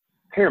are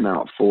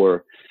paramount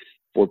for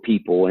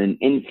people. And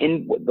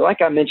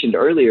like I mentioned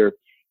earlier,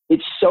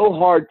 it's so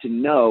hard to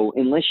know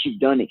unless you've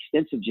done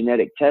extensive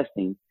genetic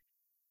testing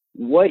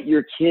what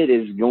your kid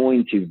is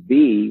going to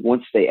be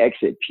once they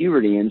exit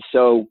puberty. And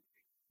so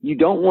you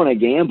don't want to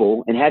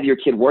gamble and have your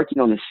kid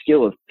working on the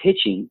skill of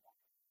pitching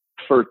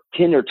for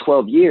 10 or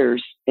 12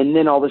 years, and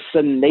then all of a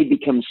sudden they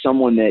become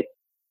someone that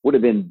would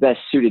have been best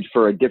suited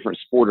for a different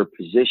sport or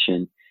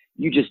position.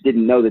 You just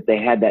didn't know that they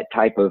had that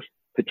type of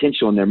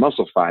potential in their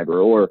muscle fiber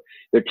or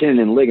their tendon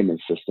and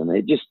ligament system.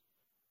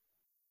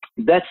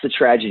 That's the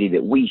tragedy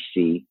that we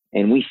see,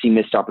 and we see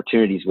missed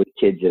opportunities with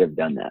kids that have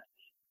done that.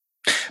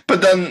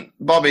 But then,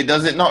 Bobby,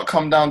 does it not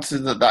come down to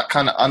that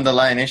kind of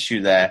underlying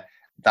issue there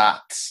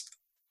that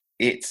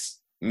it's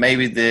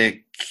maybe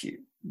the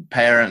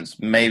parents,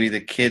 maybe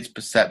the kids'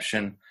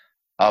 perception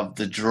of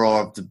the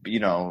draw of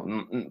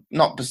the,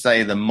 not per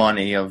se the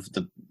money of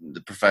the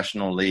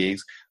professional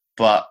leagues,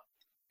 but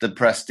the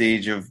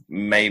prestige of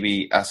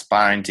maybe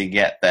aspiring to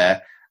get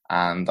there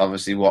and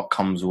obviously what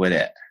comes with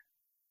it?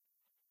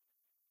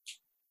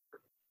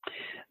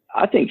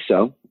 I think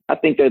so. I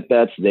think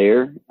that's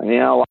there. I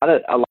mean, a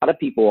lot of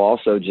people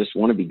also just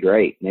want to be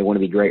great. They want to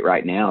be great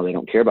right now. They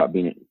don't care about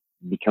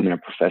becoming a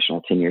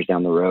professional 10 years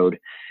down the road.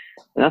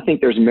 And I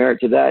think there's merit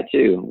to that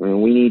too. I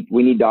mean,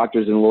 we need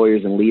doctors and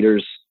lawyers and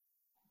leaders,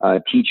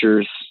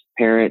 teachers,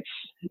 parents,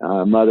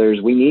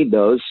 mothers. We need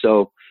those.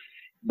 So,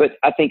 but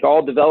I think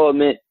all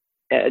development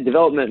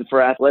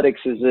for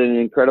athletics is an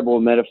incredible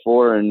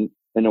metaphor and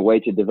a way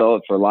to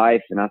develop for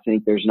life. And I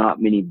think there's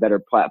not many better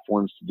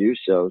platforms to do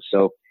so.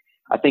 So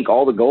I think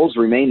all the goals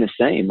remain the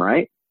same,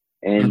 right?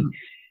 And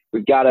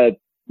we've got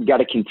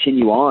to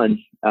continue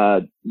on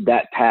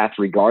that path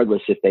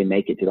regardless if they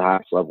make it to the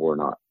highest level or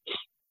not.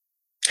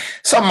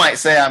 Some might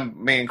say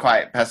I'm being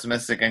quite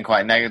pessimistic and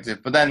quite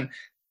negative, but then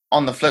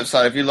on the flip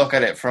side, if you look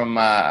at it from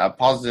a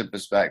positive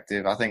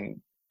perspective, I think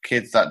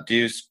kids that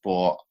do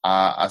sport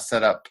are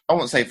set up, I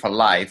won't say for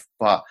life,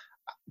 but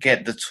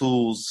get the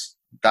tools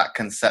that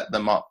can set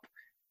them up,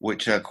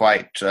 which are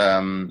quite,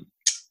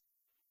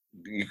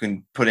 you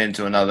can put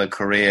into another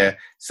career,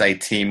 say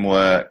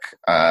teamwork,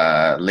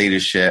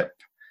 leadership,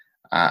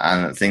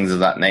 and things of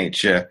that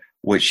nature,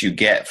 which you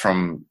get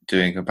from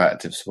doing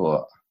competitive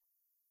sport.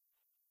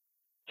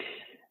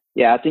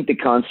 Yeah, I think the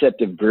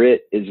concept of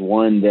grit is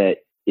one that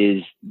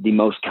is the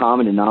most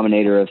common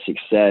denominator of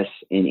success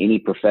in any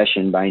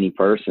profession by any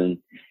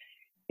person.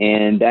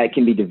 And that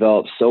can be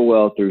developed so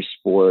well through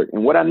sport.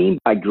 And what I mean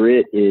by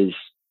grit is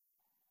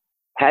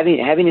having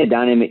a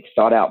dynamic,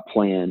 thought out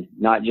plan,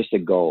 not just a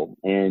goal,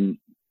 and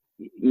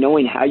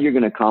knowing how you're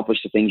going to accomplish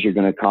the things you're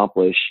going to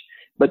accomplish.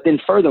 But then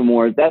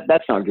furthermore,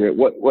 that's not grit.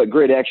 What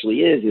grit actually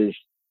is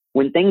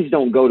when things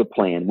don't go to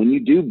plan, when you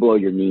do blow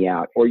your knee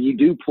out, or you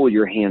do pull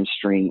your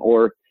hamstring,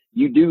 or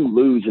you do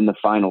lose in the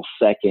final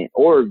second,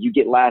 or you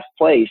get last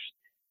place,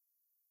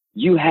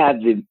 you have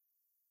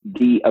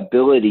the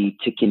ability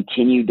to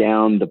continue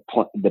down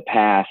the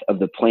path of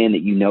the plan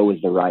that you know is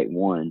the right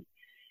one.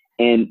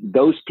 And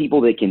those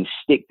people that can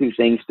stick through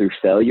things through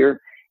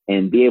failure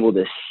and be able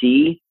to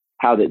see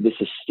how that this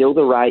is still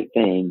the right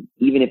thing,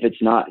 even if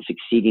it's not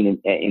succeeding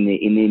in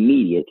the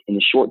immediate, in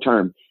the short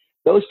term,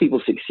 those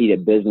people succeed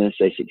at business,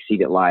 they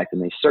succeed at life,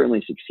 and they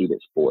certainly succeed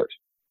at sport.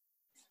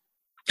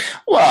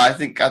 Well, I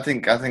think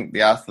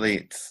the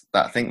athletes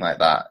that think like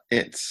that,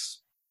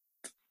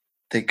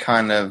 they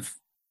kind of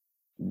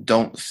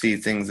don't see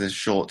things as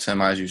short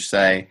term, as you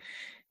say.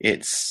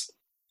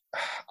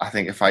 I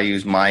think if I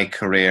use my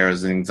career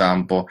as an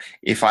example,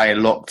 if I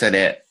looked at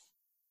it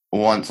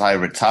once I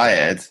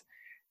retired,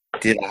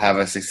 did I have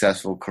a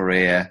successful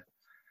career?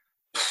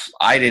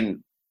 I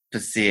didn't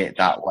see it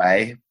that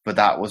way, but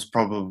that was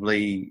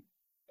probably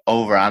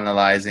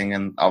over-analyzing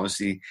and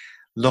obviously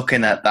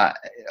looking at that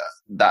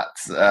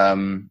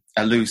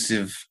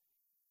elusive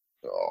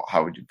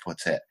how would you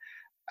put it?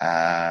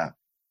 I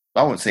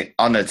won't say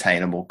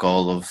unattainable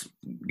goal of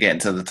getting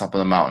to the top of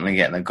the mountain and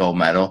getting a gold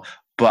medal,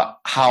 but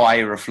how I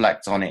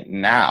reflect on it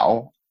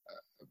now,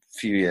 a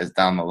few years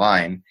down the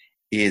line,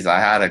 is I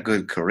had a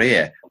good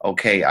career.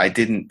 Okay, I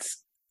didn't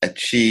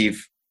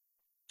achieve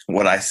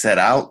what I set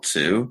out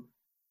to,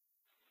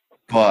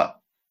 but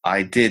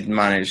I did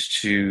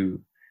manage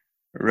to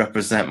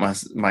represent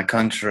my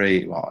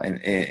country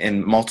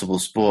in multiple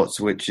sports,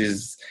 which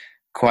is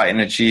quite an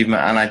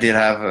achievement. And I did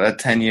have a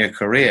 10-year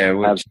career,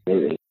 which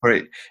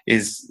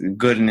is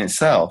good in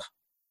itself.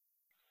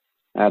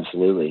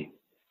 Absolutely.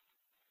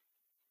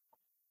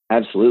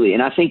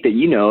 And I think that,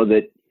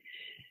 that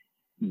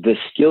the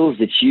skills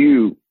that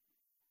you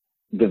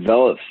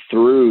develop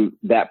through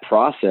that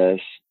process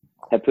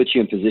have put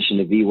you in position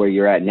to be where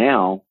you're at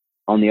now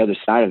on the other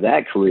side of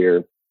that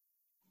career.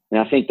 And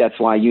I think that's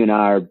why you and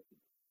I are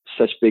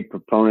such big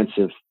proponents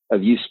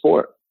of youth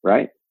sport,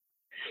 right?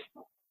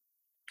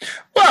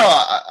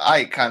 Well,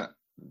 I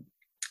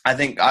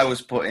think I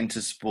was put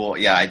into sport.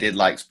 Yeah, I did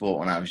like sport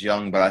when I was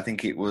young, but I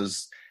think it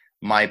was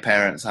my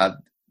parents had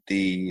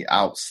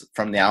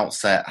from the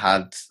outset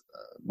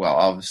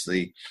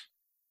obviously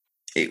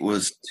it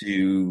was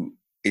to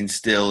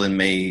instill in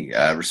me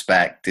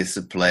respect,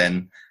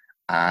 discipline,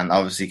 and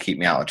obviously keep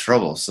me out of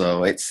trouble.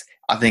 So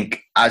I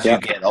think as you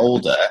get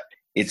older,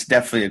 it's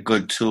definitely a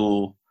good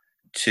tool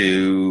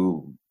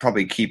to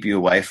probably keep you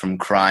away from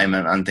crime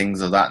and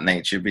things of that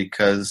nature,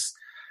 because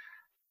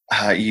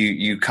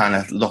you kind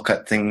of look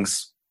at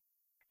things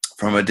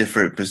from a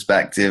different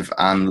perspective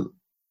and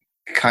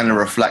kind of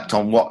reflect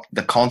on what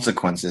the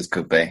consequences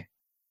could be.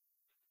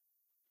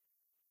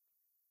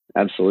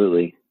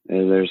 Absolutely.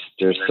 There's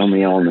so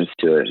many elements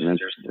to it, and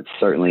it's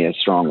certainly a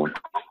strong one.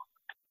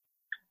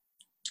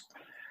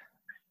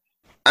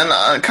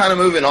 And kind of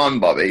moving on,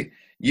 Bobby,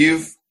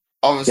 you've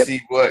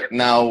obviously worked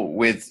now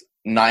with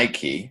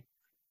Nike.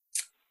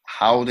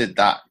 How did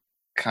that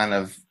kind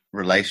of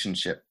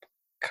relationship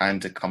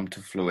kind of come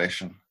to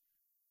fruition?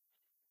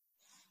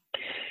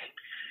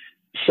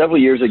 Several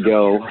years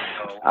ago,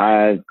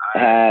 I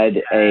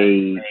had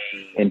a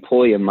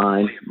employee of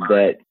mine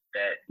that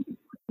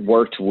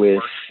worked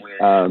with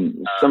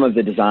some of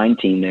the design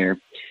team there,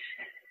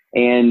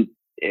 and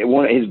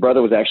his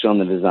brother was actually on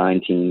the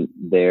design team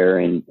there,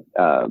 and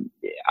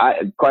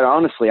quite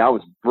honestly, I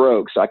was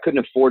broke, so I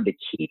couldn't afford to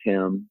keep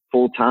him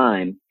full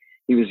time.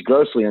 He was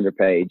grossly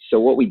underpaid. So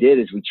what we did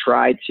is we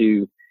tried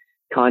to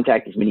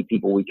contact as many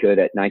people we could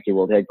at Nike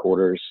World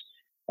Headquarters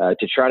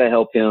to try to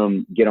help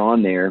him get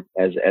on there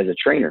as a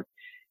trainer.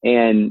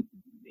 And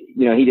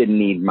he didn't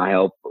need my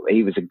help.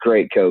 He was a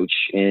great coach,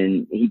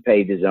 and he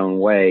paved his own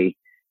way,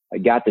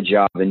 got the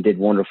job, and did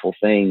wonderful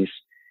things.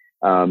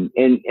 And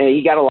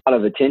he got a lot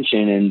of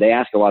attention, and they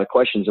asked a lot of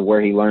questions of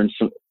where he learned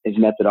his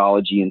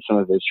methodology and some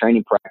of his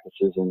training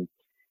practices and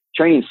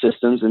training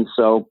systems. And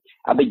so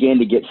I began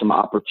to get some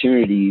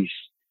opportunities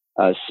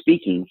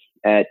speaking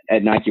at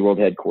Nike World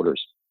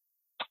Headquarters.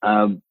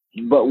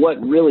 But what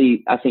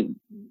really, I think,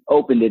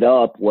 opened it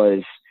up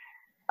was,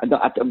 I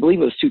believe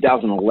it was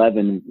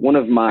 2011, one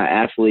of my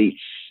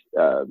athletes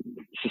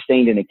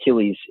sustained an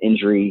Achilles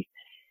injury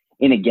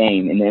in a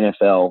game in the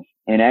NFL.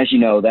 And as you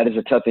know, that is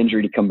a tough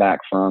injury to come back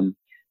from,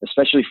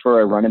 especially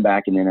for a running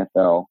back in the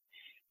NFL.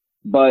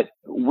 But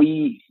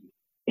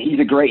he's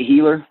a great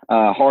healer,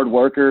 hard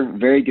worker,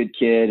 very good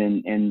kid,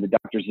 and the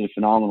doctors did a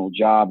phenomenal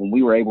job. And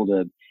we were able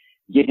to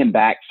get him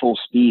back full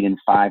speed in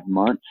 5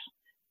 months.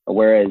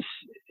 Whereas,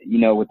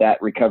 with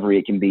that recovery,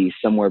 it can be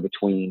somewhere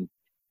between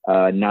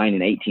 9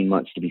 and 18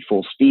 months to be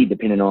full speed,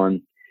 depending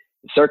on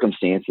the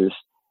circumstances.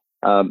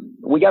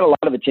 We got a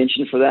lot of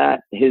attention for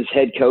that. His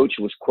head coach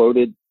was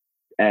quoted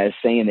as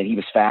saying that he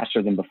was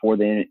faster than before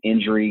the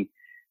injury.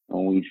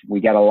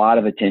 We got a lot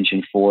of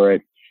attention for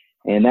it,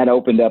 and that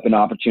opened up an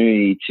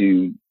opportunity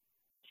to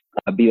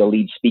be a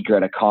lead speaker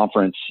at a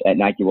conference at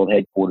Nike World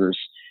Headquarters.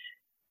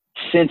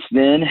 Since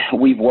then,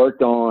 we've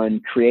worked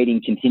on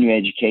creating continuing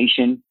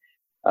education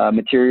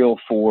material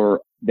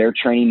for their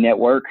training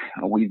network.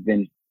 We've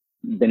been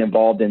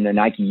involved in the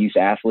Nike Youth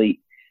Athlete,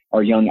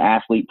 our Young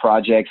Athlete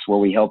projects, where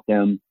we help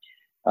them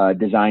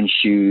design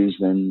shoes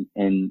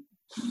and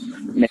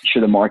make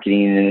sure the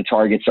marketing and the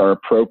targets are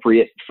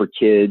appropriate for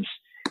kids.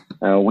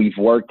 We've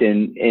worked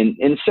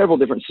in several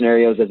different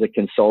scenarios as a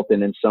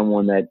consultant and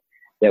someone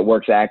that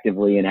works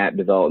actively in app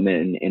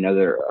development and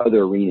other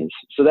arenas.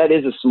 So that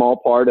is a small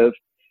part of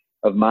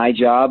my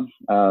job.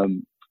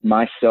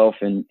 Myself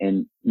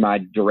and my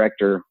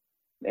director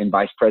and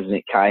vice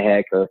president, Kai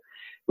Heck,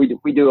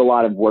 we do a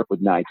lot of work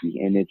with Nike,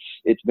 and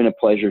it's been a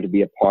pleasure to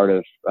be a part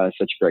of such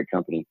a great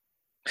company.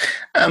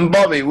 And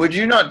Bobby, would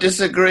you not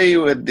disagree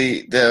with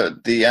the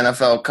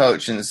NFL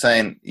coach in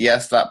saying,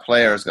 yes, that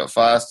player has got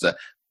faster,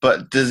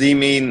 but does he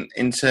mean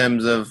in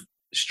terms of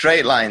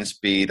straight line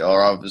speed,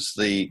 or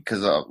obviously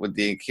because with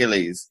the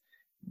Achilles,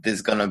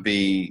 there's going to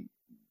be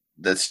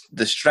the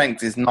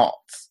strength is not,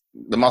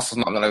 the muscle's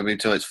not going to be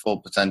to its full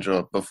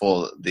potential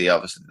before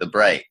obviously the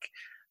break,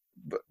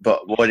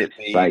 but would it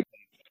be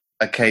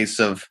a case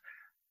of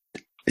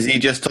Is he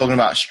just talking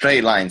about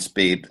straight line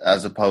speed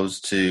as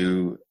opposed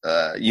to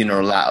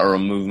unilateral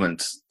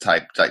movement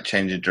type, like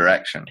change of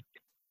direction?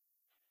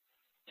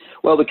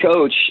 Well, the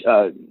coach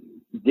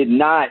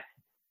didn't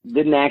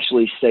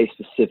actually say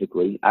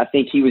specifically. I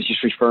think he was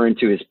just referring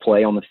to his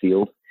play on the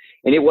field.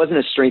 And it wasn't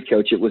a strength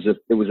coach. It was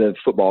a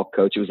football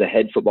coach. It was a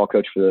head football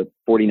coach for the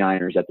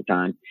 49ers at the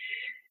time.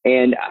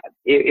 And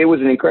it was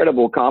an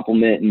incredible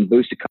compliment and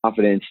boost of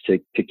confidence to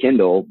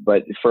Kendall.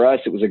 But for us,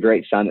 it was a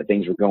great sign that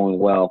things were going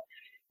well.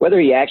 Whether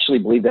he actually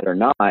believed that or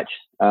not,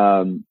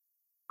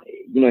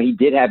 he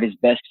did have his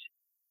best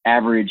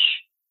average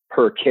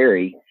per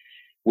carry,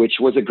 which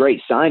was a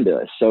great sign to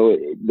us. So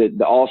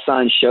the all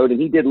signs showed,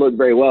 and he did look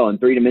very well in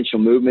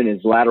three-dimensional movement,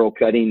 his lateral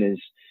cutting, his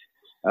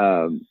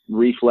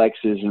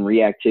reflexes and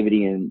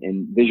reactivity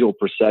and visual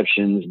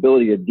perceptions,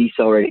 ability to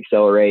decelerate,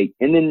 accelerate,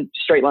 and then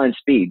straight line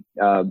speed.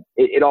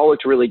 It all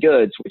looked really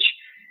good, which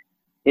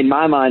in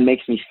my mind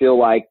makes me feel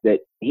like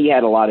that he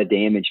had a lot of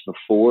damage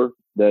before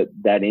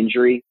that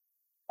injury.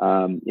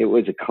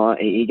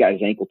 He got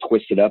his ankle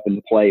twisted up in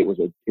the play. It was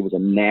a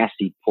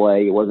nasty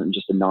play. It wasn't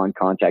just a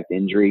non-contact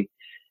injury.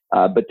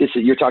 But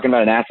you're talking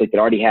about an athlete that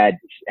already had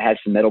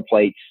some metal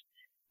plates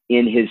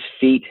in his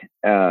feet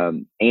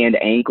and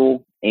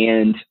ankle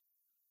and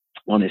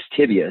on his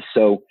tibia.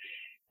 So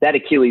that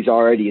Achilles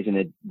already is in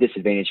a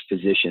disadvantaged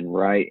position,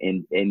 right?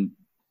 And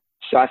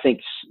so I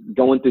think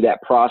going through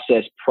that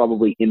process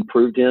probably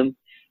improved him.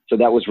 So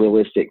that was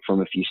realistic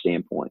from a few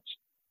standpoints.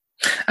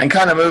 And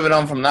kind of moving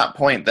on from that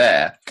point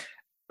there,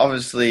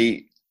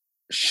 obviously,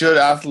 should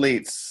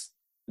athletes,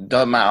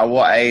 doesn't matter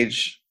what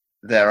age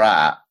they're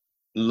at,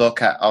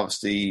 look at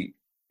obviously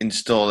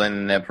installing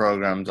in their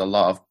programs a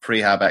lot of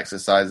prehab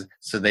exercises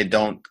so they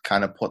don't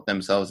kind of put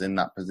themselves in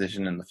that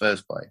position in the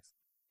first place?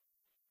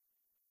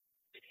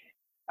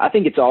 I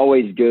think it's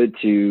always good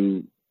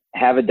to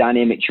have a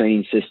dynamic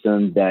training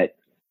system that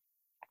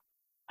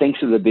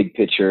thinks of the big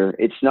picture.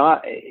 It's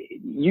not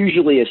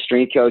usually a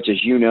strength coach,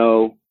 as you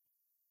know,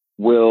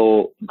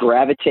 will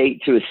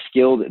gravitate to a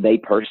skill that they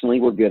personally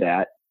were good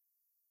at,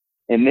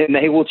 and then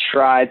they will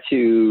try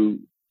to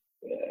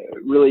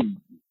really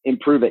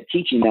improve at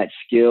teaching that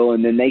skill.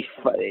 And then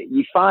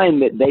you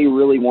find that they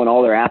really want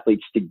all their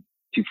athletes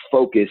to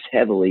focus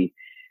heavily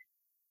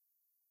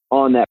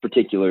on that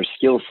particular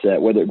skill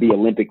set, whether it be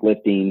Olympic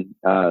lifting,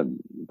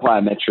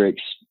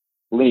 plyometrics,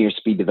 linear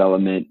speed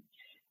development.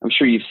 I'm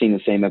sure you've seen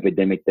the same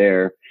epidemic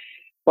there.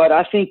 But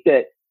I think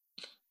that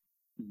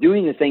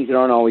doing the things that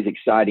aren't always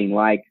exciting,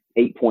 like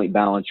 8-point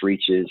balance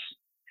reaches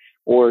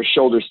or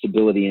shoulder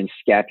stability and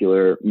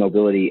scapular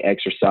mobility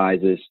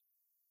exercises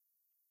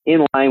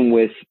in line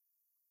with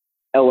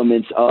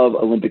elements of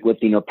Olympic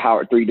lifting or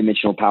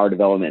three-dimensional power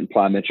development and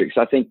plyometrics,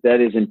 I think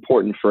that is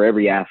important for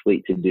every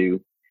athlete to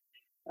do.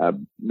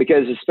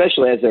 Because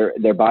especially as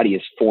their body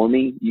is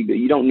forming,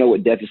 you don't know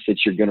what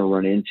deficits you're going to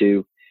run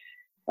into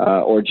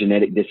or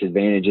genetic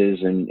disadvantages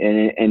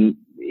and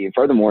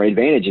furthermore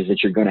advantages that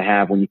you're going to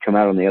have when you come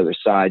out on the other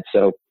side.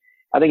 So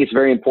I think it's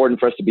very important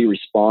for us to be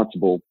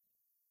responsible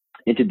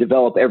and to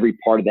develop every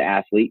part of the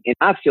athlete. And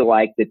I feel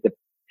like that the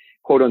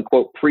quote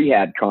unquote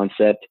prehab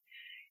concept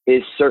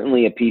is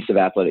certainly a piece of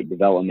athletic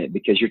development,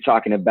 because you're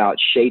talking about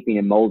shaping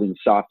and molding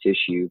soft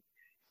tissue.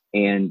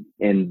 And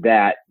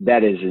that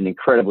is an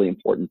incredibly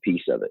important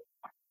piece of it.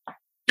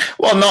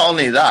 Well, not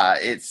only that,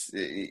 it's,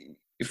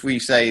 if we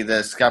say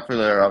the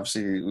scapular,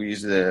 obviously we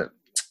use the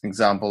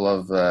example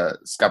of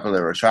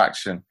scapular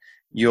retraction,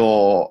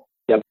 you're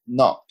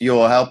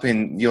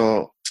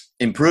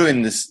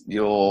improving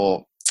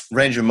your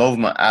range of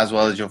movement as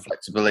well as your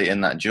flexibility in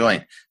that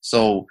joint.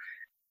 So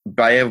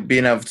by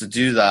being able to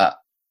do that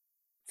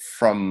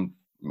from,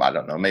 I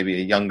don't know, maybe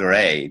a younger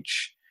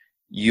age,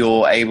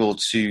 you're able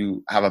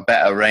to have a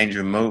better range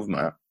of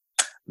movement,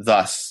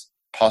 thus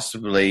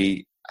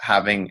possibly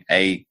having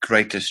a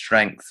greater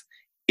strength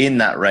in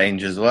that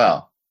range as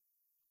well.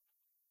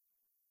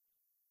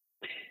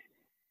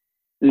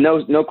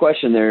 No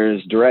question.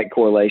 There's direct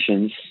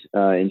correlations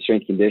in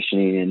strength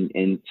conditioning,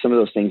 and some of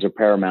those things are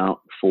paramount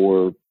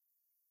for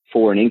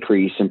an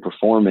increase in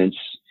performance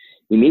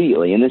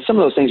immediately. And then some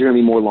of those things are going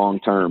to be more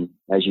long-term,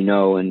 as you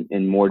know,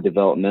 and more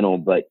developmental,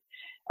 but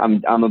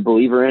I'm a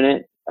believer in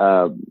it.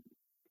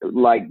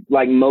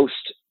 Like most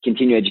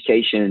continuing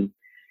education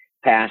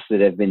paths that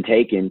have been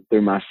taken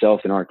through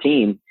myself and our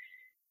team,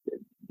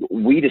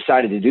 we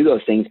decided to do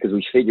those things because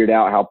we figured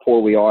out how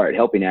poor we are at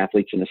helping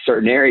athletes in a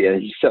certain area.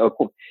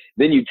 So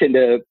then you tend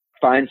to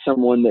find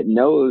someone that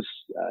knows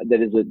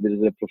that is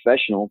a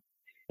professional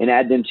and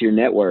add them to your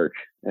network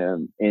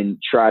and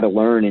try to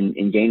learn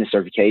and gain a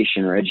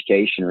certification or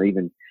education, or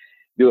even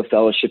do a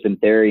fellowship in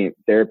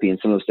therapy and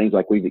some of those things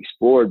like we've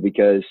explored,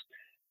 because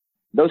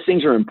those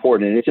things are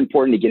important. And it's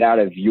important to get out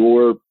of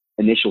your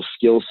initial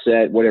skill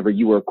set, whatever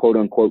you were quote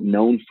unquote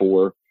known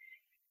for,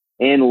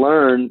 and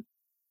learn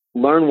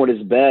what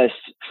is best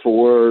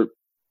for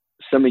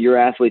some of your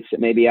athletes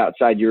that may be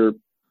outside your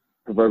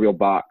proverbial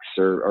box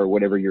or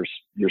whatever your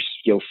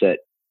skill set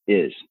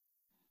is.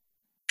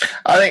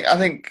 I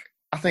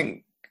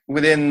think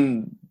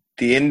within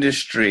the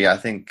industry, I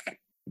think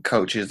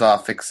coaches are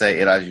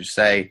fixated, as you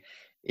say,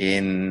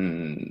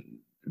 in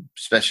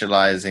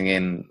specializing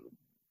in,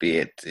 be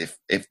it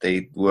if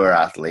they were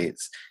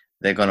athletes,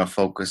 they're going to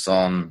focus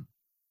on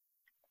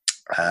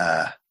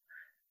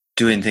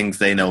doing things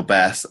they know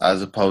best,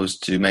 as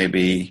opposed to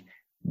maybe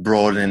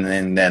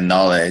broadening their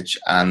knowledge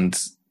and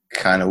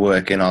kind of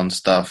working on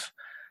stuff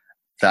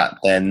that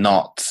they're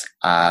not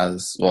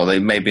as well. They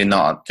maybe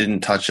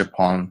didn't touch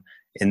upon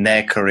in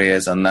their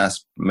careers, and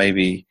that's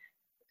maybe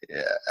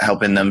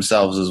helping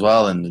themselves as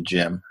well in the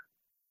gym.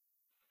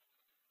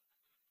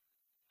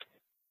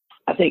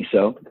 I think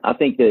so. I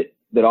think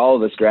that all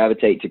of us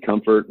gravitate to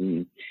comfort,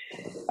 and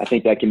I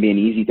think that can be an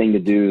easy thing to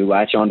do,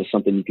 latch on to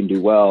something you can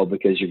do well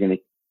because you're going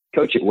to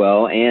coach it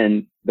well,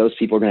 and those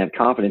people are going to have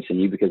confidence in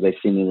you because they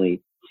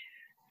seemingly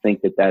think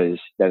that is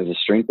a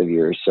strength of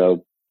yours.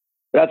 So,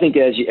 but I think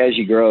as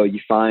you grow, you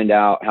find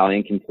out how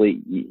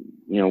incomplete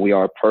we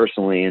are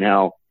personally, and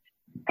how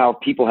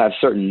people have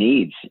certain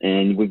needs,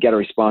 and we've got a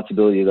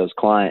responsibility to those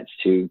clients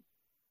to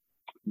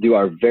do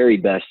our very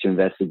best to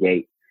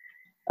investigate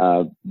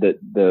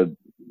the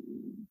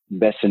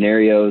best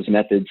scenarios,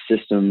 methods,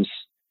 systems,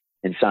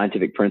 and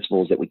scientific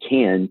principles that we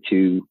can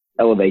to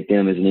elevate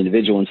them as an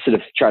individual instead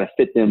of try to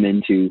fit them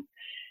into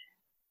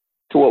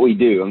what we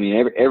do. I mean,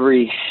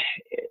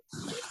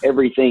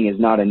 everything is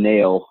not a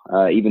nail.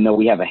 Even though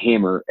we have a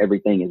hammer,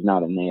 everything is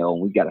not a nail.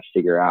 And we've got to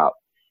figure out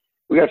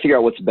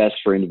what's best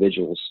for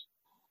individuals.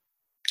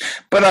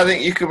 But I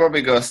think you could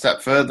probably go a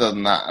step further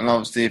than that. And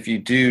obviously, if you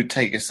do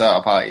take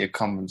yourself out of your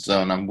comfort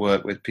zone and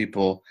work with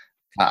people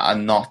that are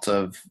not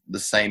of the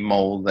same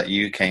mold that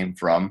you came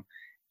from,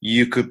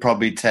 you could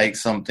probably take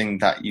something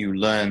that you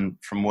learn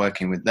from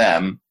working with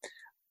them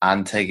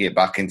and take it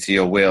back into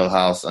your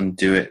wheelhouse and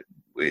do it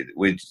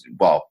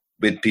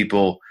with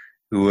people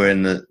who were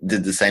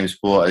did the same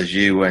sport as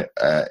you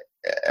at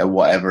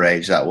whatever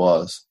age that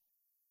was.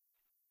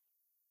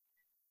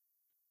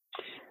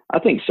 I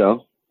think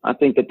so. I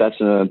think that's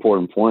an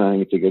important point. I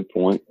think it's a good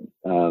point.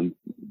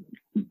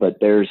 But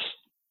there's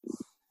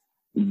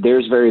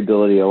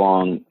variability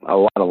along a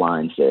lot of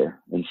lines there.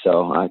 And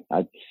so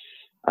I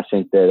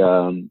think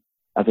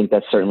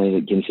that's certainly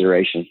a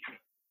consideration.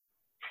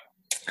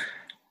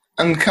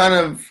 And kind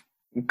of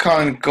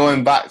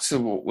going back to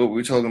what we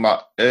were talking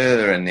about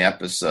earlier in the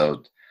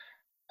episode,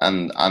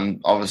 and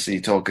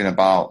obviously talking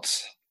about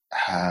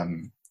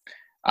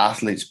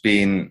athletes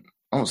being,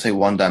 I won't say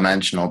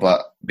one-dimensional,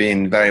 but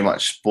being very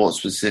much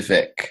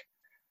sport-specific.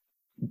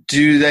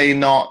 Do they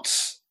not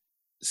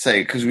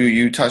say, because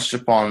you touched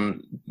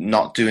upon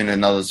not doing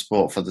another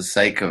sport for the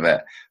sake of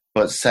it,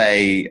 but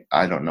say,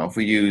 I don't know, if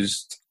we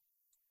used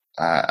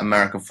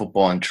American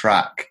football and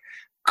track,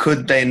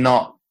 could they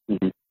not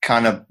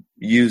kind of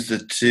use the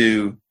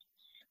two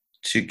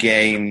to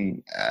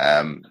gain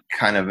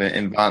kind of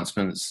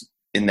advancements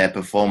in their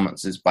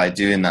performances by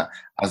doing that,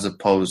 as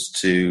opposed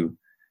to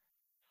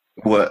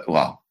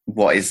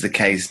what is the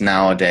case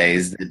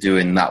nowadays, they're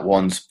doing that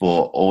one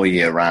sport all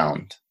year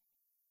round?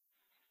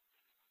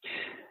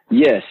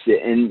 Yes,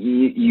 and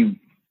you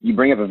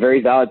bring up a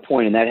very valid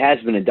point, and that has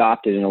been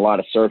adopted in a lot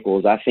of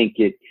circles. I think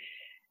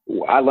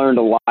I learned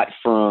a lot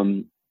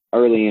from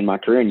early in my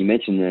career, and you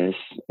mentioned this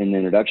in the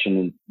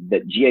introduction,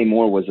 that G.A.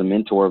 Moore was a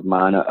mentor of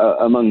mine,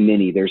 among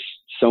many. There's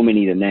so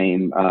many to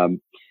name,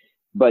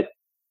 but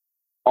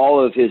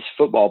all of his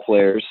football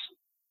players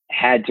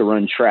had to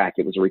run track.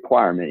 It was a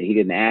requirement. He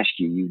didn't ask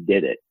you, you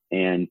did it.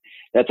 And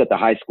that's at the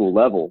high school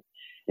level.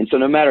 And so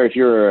no matter if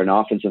you're an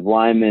offensive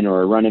lineman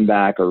or a running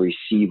back or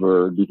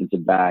receiver,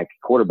 defensive back,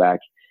 quarterback,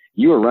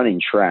 you were running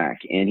track.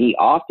 And he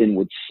often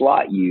would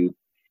slot you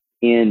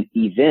in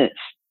events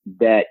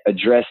that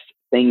addressed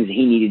things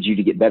he needed you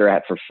to get better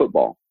at for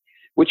football,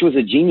 which was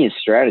a genius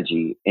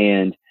strategy.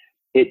 And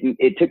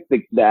it took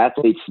the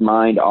athlete's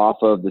mind off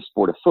of the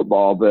sport of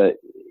football, but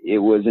it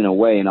was in a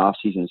way an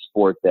off-season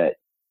sport that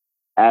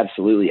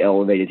absolutely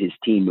elevated his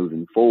team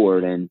moving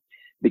forward. And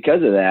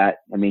because of that,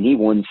 I mean, he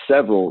won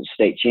several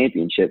state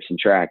championships in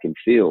track and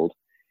field,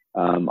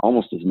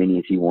 almost as many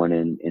as he won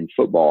in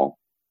football.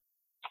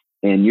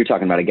 And you're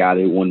talking about a guy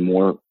that won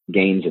more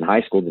games in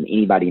high school than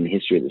anybody in the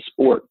history of the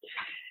sport.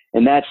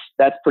 And that's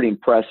pretty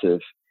impressive.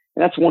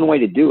 And that's one way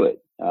to do it.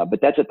 But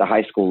that's at the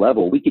high school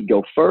level. We could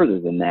go further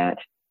than that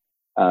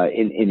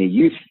in a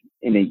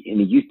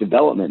youth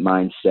development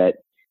mindset,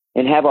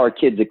 and have our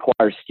kids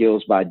acquire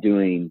skills by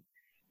doing,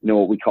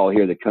 what we call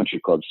here the country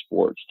club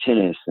sports,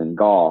 tennis and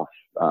golf,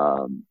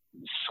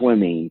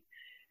 swimming,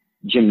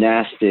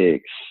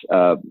 gymnastics,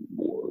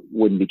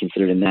 wouldn't be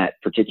considered in that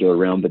particular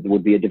realm, but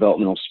would be a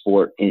developmental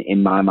sport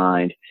in my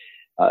mind.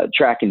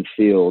 Track and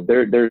field.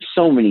 There's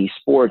so many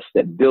sports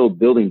that build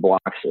building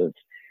blocks of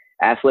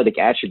athletic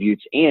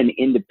attributes and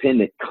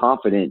independent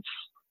confidence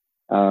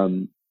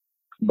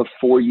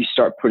before you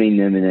start putting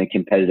them in a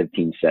competitive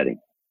team setting.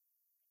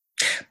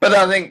 But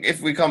I think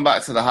if we come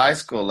back to the high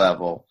school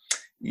level,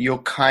 you'll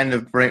kind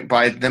of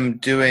by them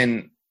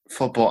doing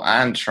football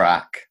and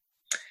track,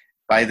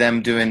 by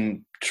them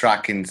doing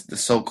track in the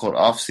so-called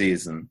off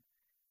season,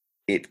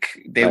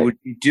 they would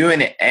be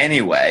doing it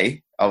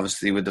anyway.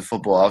 obviously with the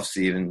football,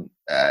 obviously even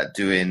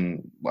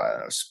doing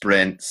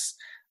sprints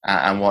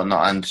and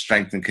whatnot, and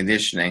strength and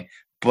conditioning.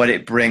 But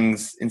it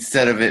brings,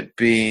 instead of it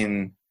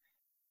being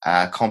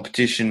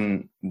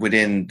competition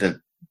within the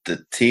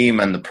team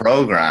and the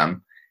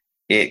program,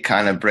 it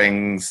kind of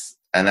brings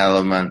an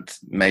element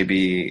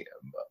maybe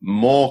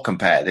more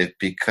competitive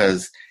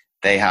because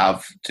they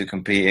have to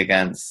compete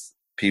against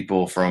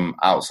people from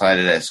outside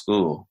of their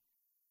school.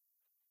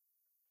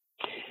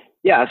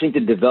 Yeah, I think the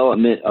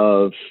development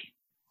of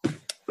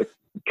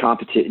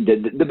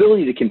the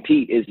ability to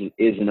compete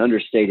is an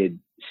understated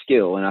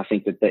skill, and I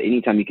think that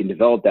anytime you can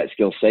develop that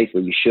skill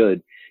safely, you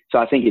should. So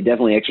I think it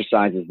definitely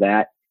exercises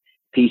that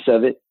piece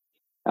of it.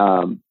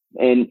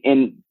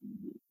 And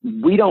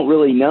we don't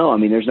really know. I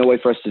mean, there's no way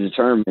for us to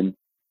determine,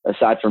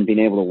 aside from being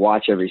able to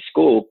watch every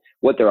school,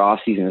 what their off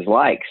season is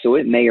like. So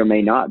it may or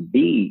may not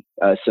be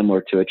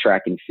similar to a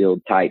track and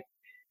field type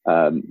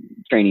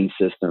training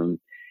system.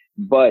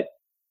 But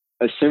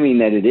assuming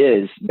that it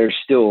is, there's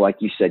still, like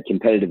you said,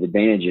 competitive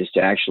advantages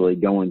to actually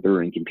going through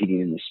and competing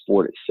in the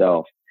sport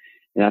itself.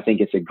 And I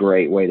think it's a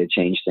great way to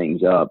change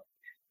things up.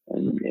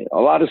 And a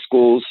lot of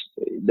schools,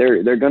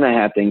 they're going to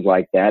have things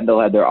like that.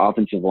 They'll have their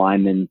offensive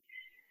linemen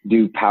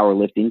do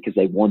powerlifting because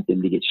they want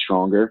them to get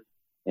stronger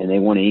and they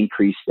want to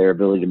increase their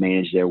ability to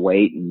manage their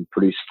weight and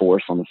produce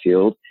force on the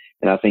field.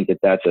 And I think that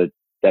that's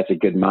a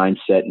good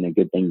mindset and a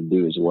good thing to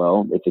do as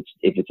well if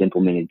it's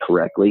implemented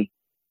correctly.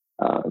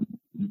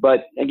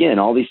 But again,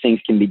 all these things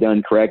can be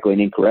done correctly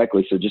and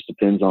incorrectly, so it just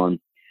depends on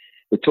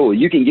the tool.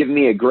 You can give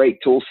me a great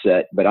tool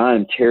set, but I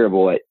am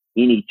terrible at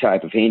any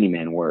type of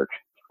handyman work.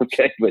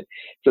 Okay, but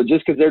so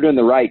just because they're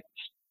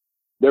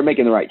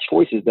making the right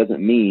choices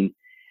doesn't mean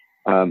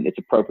it's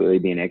appropriately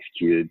being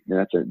executed.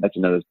 And that's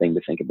another thing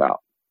to think about.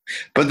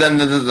 But then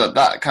does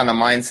that kind of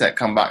mindset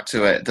come back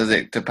to it? Does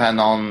it depend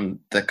on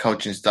the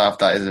coaching staff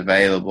that is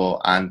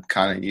available and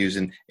kind of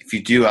using, if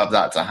you do have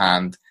that to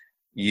hand,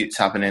 you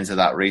tapping into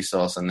that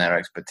resource and their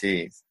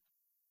expertise?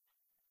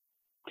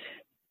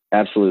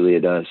 Absolutely,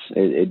 it does.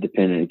 It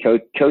depends.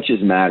 Coaches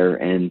matter,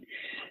 and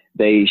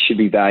they should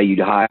be valued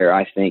higher,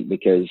 I think,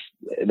 because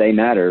they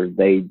matter.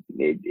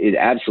 It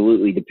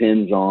absolutely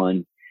depends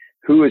on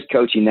who is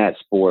coaching that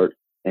sport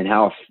and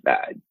how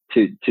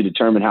to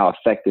determine how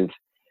effective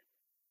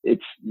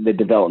the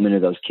development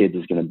of those kids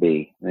is going to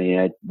be. I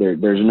mean,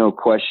 there's no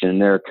question.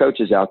 There are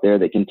coaches out there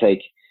that can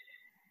take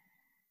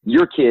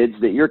your kids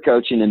that you're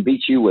coaching and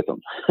beat you with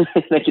them.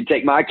 They can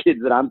take my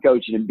kids that I'm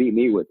coaching and beat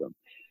me with them.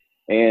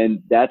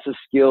 And that's a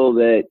skill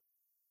that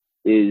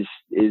is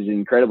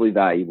incredibly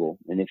valuable.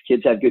 And if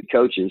kids have good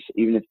coaches,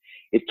 even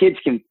if kids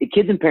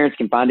and parents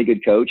can find a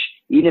good coach,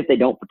 even if they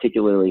don't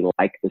particularly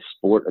like the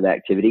sport or the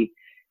activity,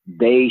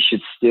 they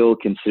should still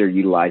consider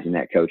utilizing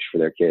that coach for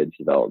their kids'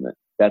 development.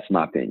 That's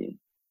my opinion.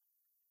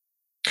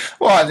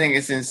 Well, I think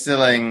it's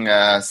instilling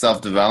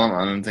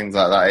self-development and things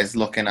like that. It's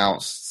looking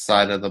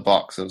outside of the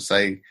box of,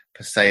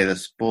 per se, the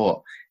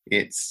sport.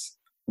 It's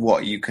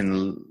what you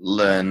can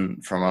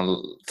learn from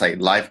a, say,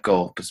 life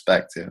goal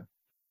perspective.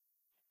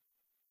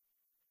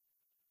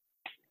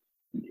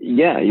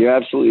 Yeah, you're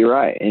absolutely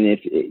right. And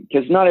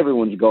because not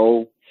everyone's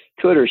goal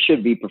could or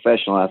should be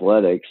professional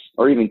athletics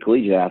or even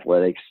collegiate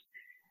athletics,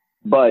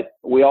 but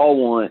we all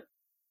want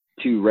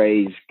to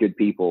raise good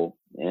people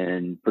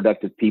and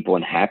productive people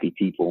and happy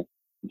people.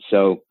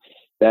 So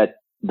that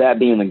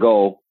being the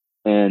goal,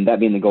 and that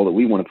being the goal that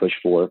we want to push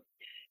for,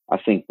 I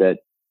think that's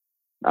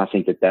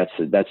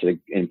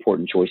an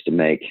important choice to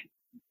make.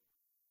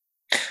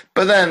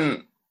 But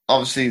then,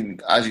 obviously,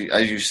 as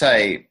you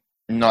say,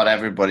 not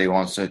everybody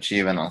wants to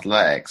achieve in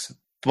athletics.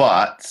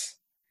 But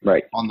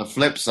right. On the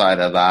flip side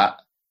of that,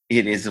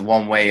 it is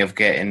one way of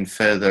getting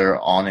further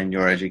on in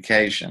your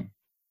education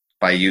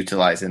by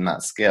utilizing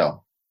that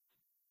skill.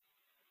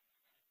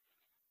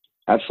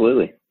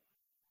 Absolutely.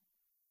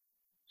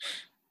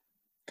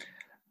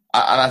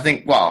 And I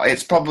think,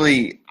 it's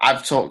probably,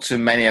 I've talked to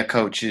many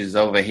coaches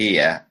over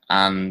here,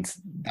 and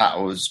that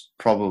was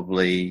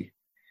probably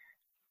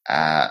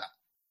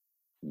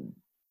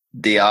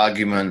the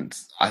argument,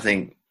 I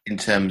think, in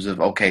terms of,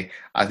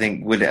 I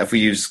think if we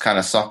use kind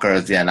of soccer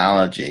as the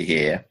analogy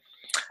here,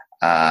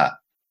 I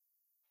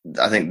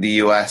think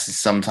the US is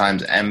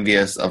sometimes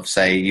envious of,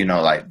 say,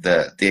 like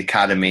the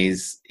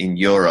academies in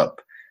Europe,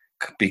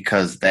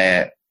 because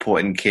they're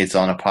putting kids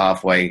on a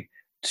pathway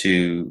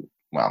to,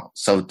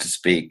 so to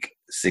speak,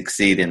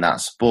 succeed in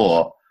that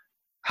sport.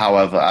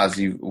 However, as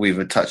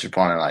we've touched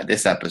upon in like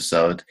this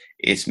episode,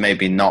 it's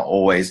maybe not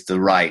always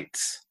the right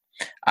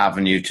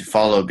avenue to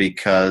follow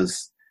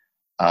because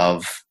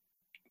of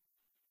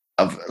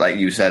like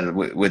you said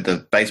with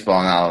the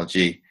baseball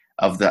analogy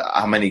of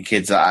how many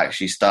kids that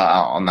actually start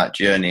out on that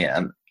journey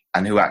and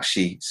who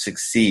actually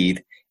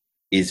succeed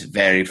is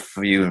very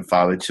few and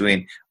far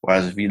between.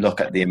 Whereas if you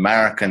look at the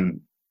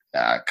American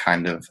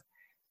kind of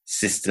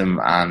system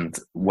and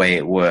way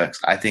it works,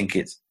 I think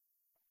it's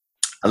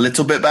a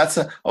little bit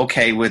better.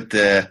 Okay, with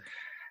the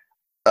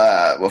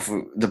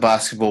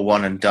basketball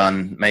one and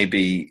done,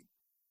 maybe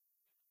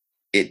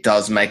it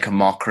does make a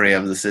mockery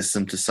of the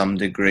system to some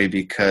degree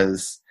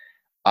because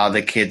Are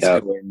the kids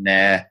going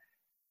there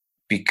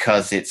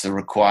because it's a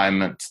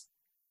requirement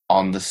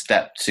on the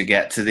step to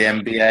get to the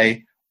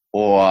NBA,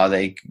 or are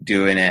they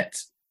doing it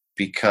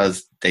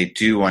because they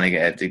do want to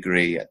get a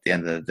degree at the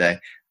end of the day,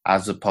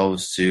 as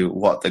opposed to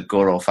what the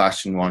good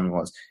old-fashioned one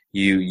was?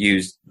 You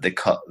use the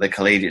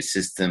collegiate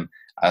system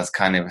as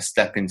kind of a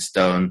stepping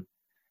stone.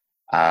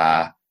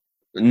 Not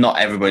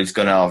everybody's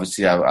going to,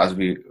 obviously, as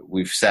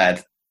we've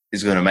said,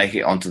 is going to make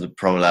it onto the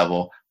pro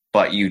level,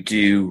 but you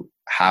do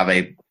have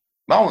I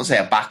won't say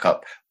a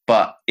backup,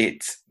 but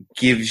it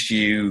gives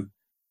you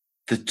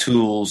the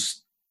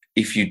tools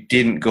if you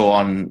didn't go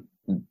on,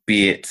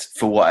 be it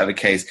for whatever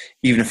case,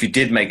 even if you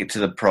did make it to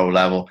the pro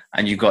level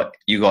and you got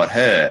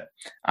hurt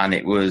and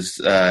it was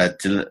a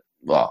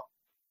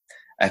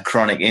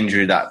chronic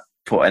injury that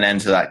put an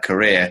end to that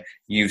career,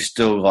 you've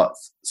still got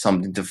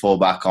something to fall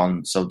back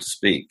on, so to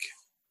speak.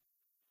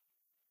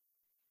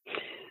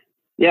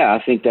 Yeah,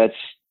 I think that's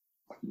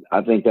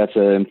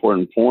an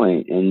important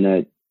point, and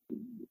that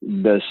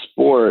the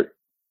sport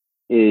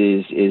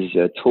is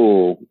a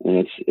tool,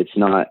 and it's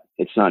not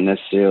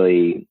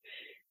necessarily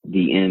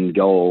the end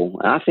goal.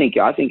 And I think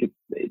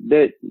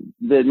the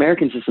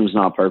American system is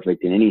not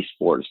perfect in any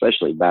sport,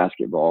 especially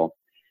basketball.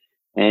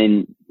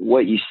 And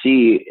what you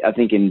see, I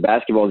think, in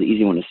basketball, the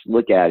easy one to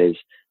look at is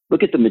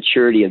look at the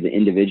maturity of the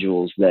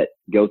individuals that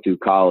go through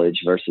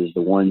college versus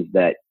the ones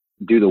that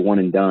do the one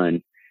and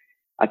done.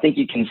 I think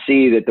you can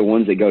see that the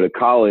ones that go to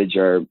college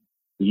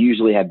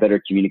usually have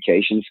better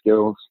communication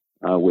skills,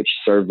 which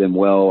serve them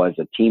well as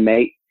a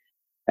teammate,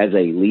 as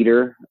a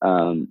leader,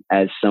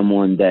 as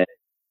someone that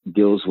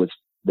deals with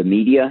the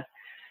media.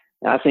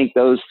 And I think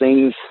those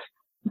things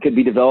could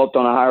be developed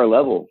on a higher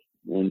level.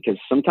 And because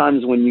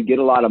sometimes when you get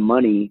a lot of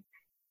money,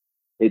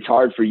 it's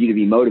hard for you to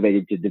be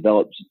motivated to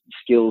develop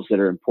skills that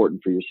are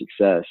important for your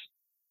success,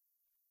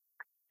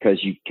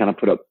 because you kind of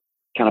put up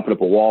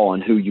a wall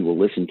on who you will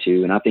listen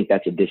to. And I think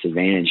that's a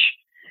disadvantage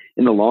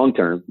in the long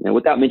term. And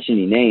without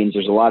mentioning names,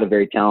 there's a lot of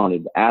very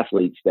talented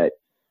athletes that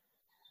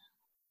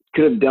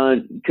could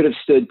have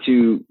stood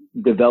to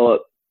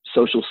develop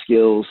social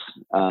skills,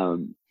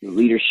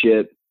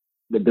 leadership,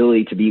 the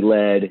ability to be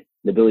led,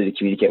 the ability to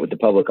communicate with the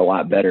public a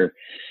lot better.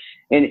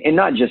 And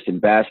not just in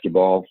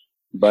basketball,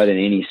 but in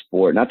any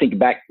sport. And I think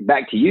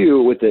back to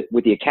you with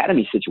the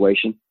academy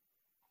situation.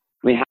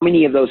 I mean, how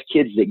many of those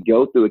kids that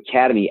go through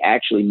academy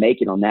actually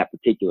make it on that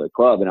particular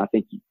club? And I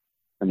think, you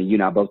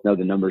and I both know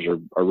the numbers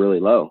are really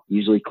low.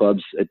 Usually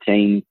clubs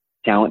attain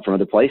talent from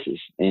other places.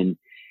 And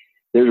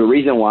there's a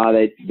reason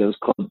why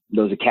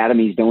those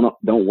academies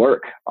don't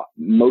work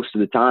most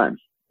of the time.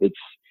 It's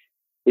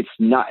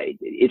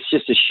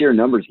just a sheer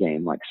numbers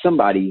game. Like,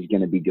 somebody's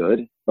going to be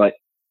good, but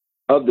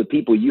of the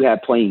people you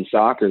have playing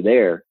soccer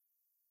there,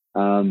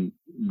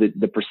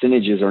 the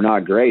percentages are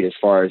not great as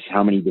far as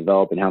how many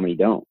develop and how many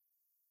don't.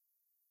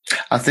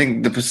 I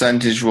think the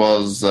percentage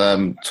was,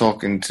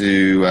 talking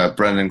to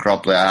Brendan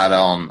Cropley I had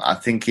on, I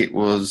think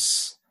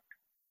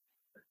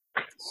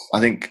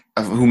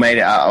who made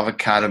it out of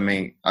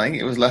academy, I think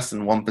it was less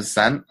than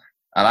 1%. And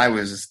I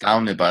was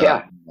astounded by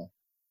that.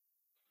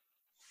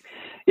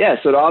 Yeah,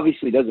 so it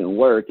obviously doesn't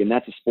work, and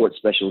that's a sports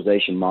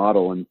specialization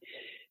model. And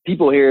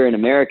people here in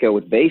America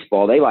with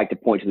baseball, they like to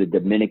point to the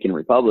Dominican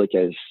Republic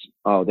as,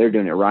 oh, they're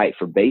doing it right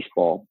for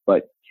baseball.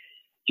 But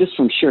just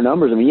from sheer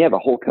numbers, you have a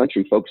whole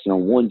country focusing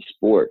on one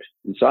sport.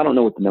 And so I don't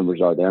know what the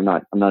numbers are there. I'm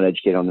not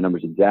educated on the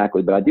numbers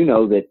exactly, but I do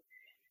know that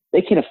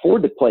they can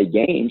afford to play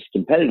games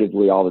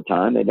competitively all the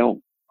time. They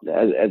don't,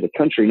 as a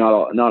country, not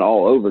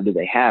all over do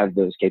they have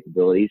those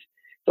capabilities.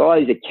 So all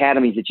these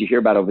academies that you hear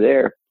about over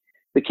there,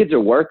 the kids are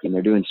working.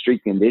 They're doing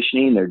street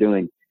conditioning. They're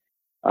doing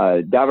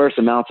diverse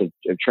amounts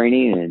of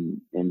training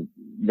and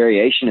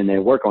variation, and they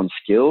work on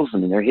skills.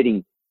 They're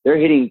hitting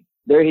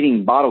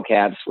bottle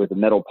caps with the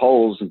metal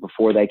poles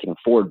before they can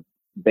afford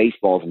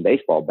baseballs and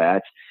baseball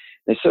bats.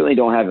 They certainly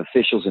don't have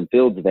officials and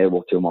fields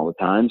available to them all the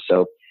time.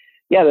 So,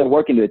 yeah, they're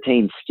working to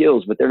attain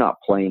skills, but they're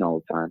not playing all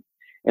the time.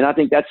 And I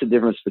think that's the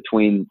difference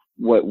between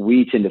what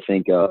we tend to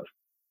think of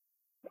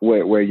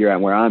where you're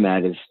at, where I'm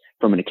at, is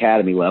from an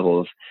academy level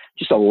of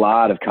just a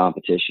lot of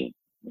competition.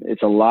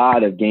 It's a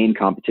lot of game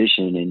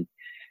competition, and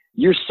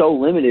you're so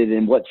limited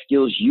in what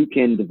skills you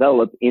can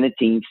develop in a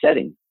team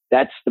setting.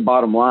 That's the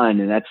bottom line,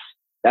 and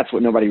that's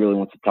what nobody really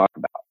wants to talk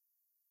about.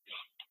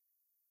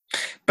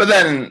 But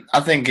then I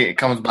think it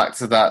comes back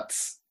to that,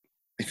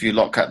 if you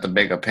look at the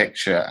bigger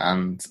picture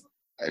and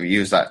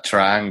use that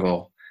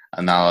triangle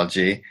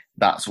analogy,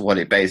 that's what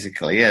it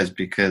basically is,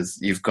 because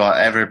you've got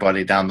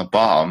everybody down the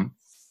bottom,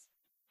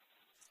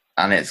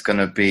 and it's going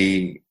to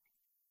be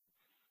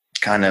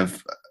kind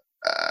of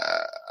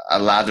a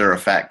ladder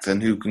effect,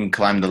 and who can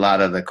climb the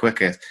ladder the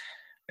quickest,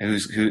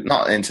 who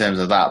not in terms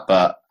of that,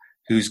 but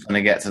who's going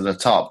to get to the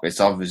top. It's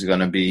obviously going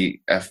to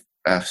be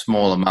a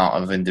small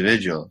amount of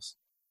individuals.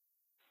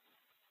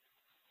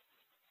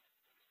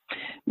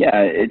 Yeah,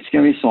 it's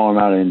going to be a small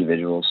amount of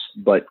individuals.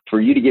 But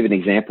for you to give an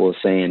example of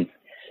saying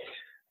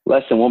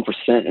less than 1%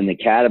 in the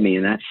academy,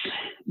 and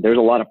there's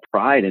a lot of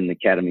pride in the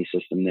academy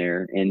system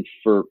there. And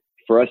for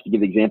for us to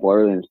give the example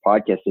earlier in this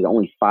podcast, that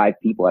only 5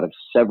 people out of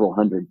several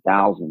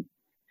 100,000,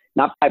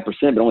 not 5%,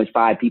 but only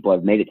 5 people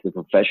have made it to the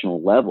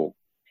professional level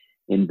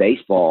in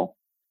baseball.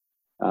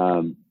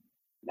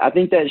 I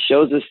think that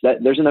shows us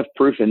that there's enough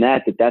proof in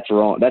that's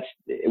wrong.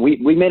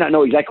 We may not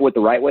know exactly what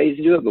the right way is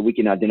to do it, but we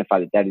can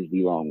identify that is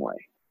the wrong way.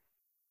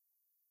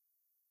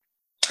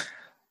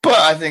 But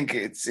I think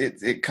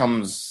it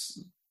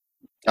comes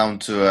down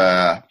to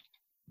a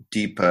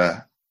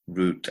deeper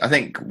root. I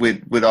think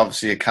with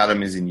obviously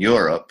academies in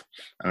Europe,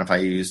 and if I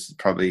use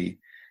probably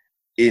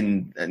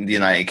in the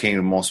United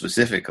Kingdom more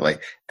specifically,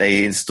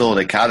 they installed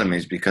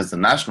academies because the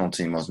national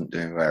team wasn't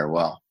doing very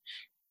well.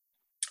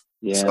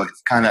 Yeah. So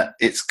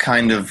it's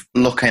kind of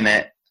looking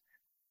at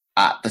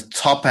the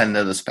top end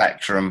of the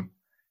spectrum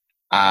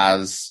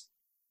as,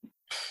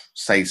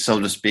 say, so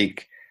to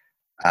speak,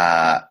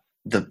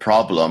 the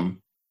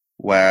problem,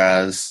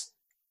 whereas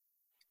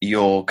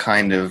you're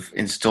kind of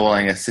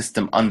installing a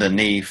system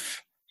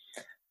underneath,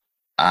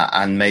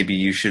 and maybe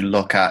you should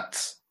look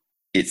at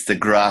it's the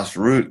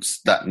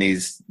grassroots that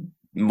needs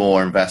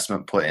more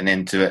investment putting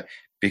into it,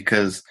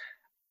 because,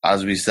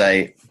 as we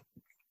say,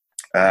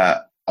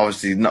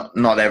 obviously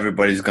not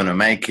everybody's going to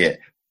make it,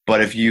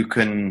 but if you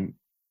can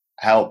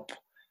help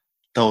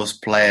those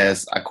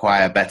players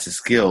acquire better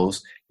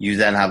skills, you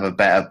then have a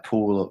better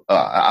pool,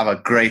 have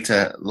a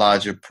greater,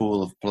 larger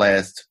pool of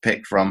players to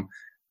pick from,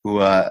 who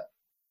are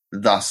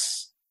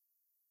thus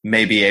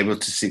maybe able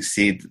to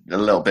succeed a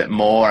little bit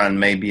more and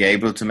maybe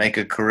able to make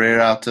a career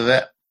out of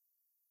it.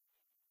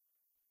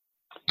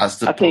 I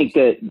think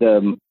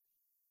that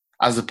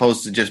as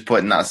opposed to just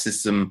putting that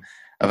system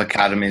of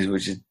academies,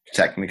 which is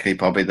technically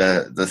probably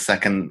the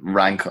second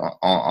rank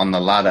on the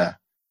ladder.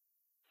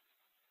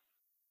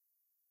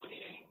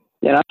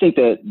 Yeah, I think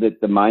that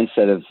the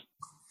mindset of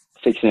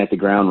fixing at the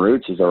ground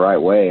roots is the right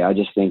way. I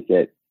just think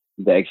that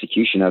the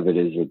execution of it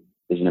is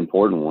an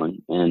important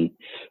one. And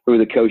who are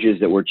the coaches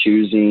that we're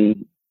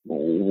choosing?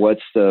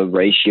 What's the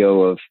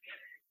ratio of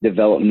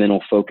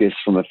developmental focus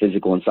from a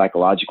physical and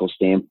psychological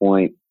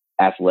standpoint,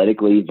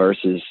 athletically,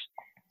 versus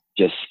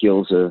just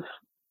skills of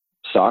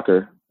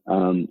soccer,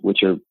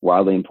 which are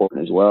wildly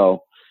important as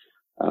well.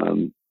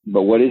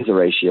 But what is the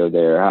ratio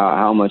there?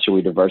 How much are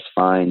we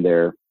diversifying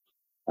their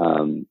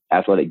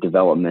athletic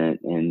development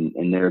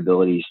and their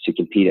abilities to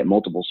compete at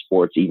multiple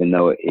sports, even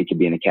though it could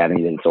be an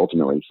academy that's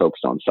ultimately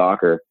focused on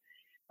soccer?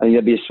 I think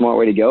that'd be a smart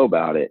way to go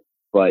about it.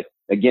 But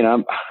again,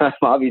 I'm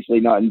obviously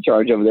not in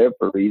charge over there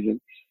for a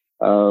reason.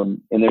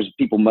 And there's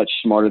people much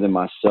smarter than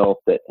myself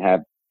that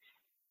have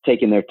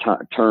taken their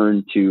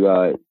turn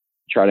to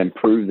try to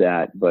improve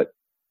that. But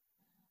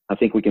I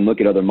think we can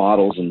look at other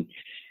models and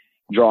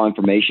draw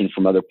information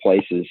from other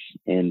places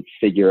and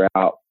figure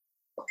out,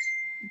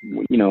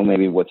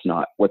 maybe what's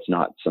not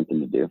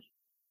something to do.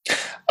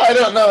 I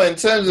don't know. In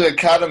terms of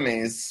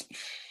academies,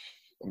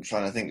 I'm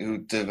trying to think who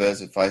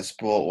diversifies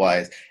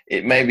sport-wise.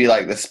 It may be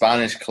like the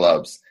Spanish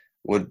clubs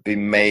would be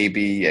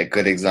maybe a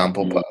good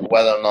example, but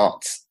whether or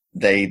not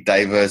they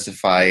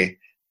diversify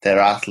their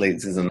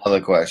athletes is another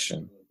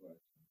question.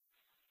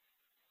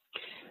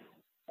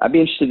 I'd be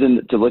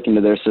interested to look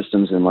into their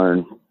systems and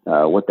learn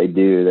what they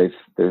do.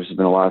 There's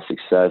been a lot of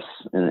success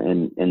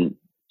in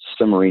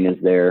some arenas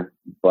there,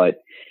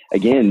 but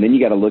again, then you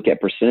got to look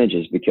at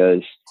percentages,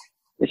 because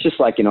it's just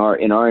like in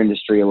our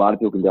industry, a lot of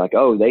people can be like,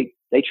 oh, they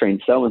train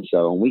so and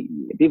so,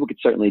 and people could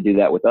certainly do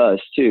that with us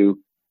too.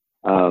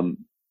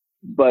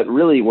 But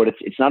really,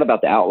 it's not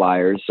about the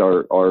outliers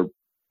or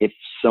if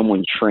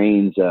someone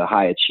trains a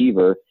high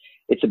achiever.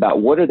 It's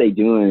about what are they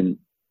doing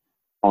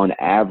on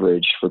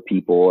average for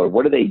people, or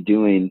what are they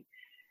doing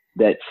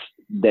that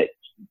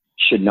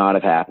should not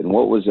have happened?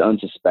 What was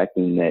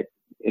unsuspecting that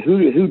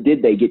who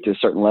did they get to a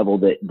certain level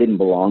that didn't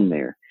belong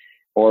there?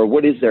 Or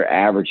what is their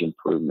average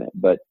improvement?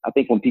 But I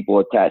think when people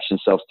attach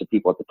themselves to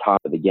people at the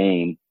top of the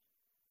game,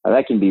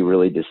 that can be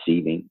really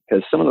deceiving,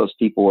 because some of those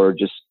people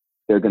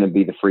they're going to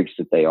be the freaks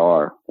that they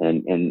are,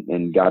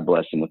 and God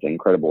bless them with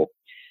incredible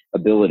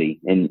ability.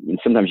 And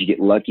sometimes you get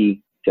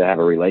lucky to have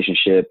a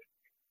relationship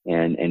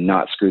and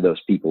not screw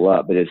those people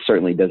up, but it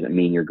certainly doesn't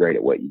mean you're great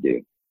at what you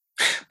do.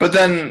 But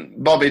then,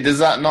 Bobby, does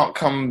that not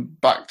come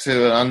back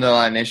to an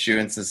underlying issue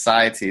in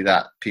society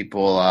that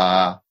people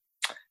are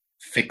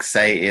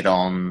fixated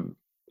on,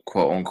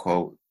 quote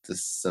unquote, the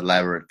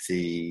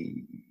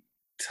celebrity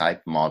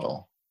type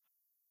model?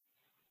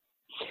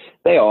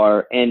 They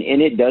are, and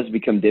it does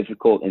become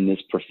difficult in this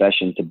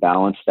profession to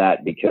balance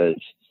that,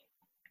 because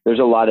there's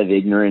a lot of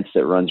ignorance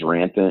that runs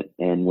rampant.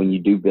 And when you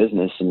do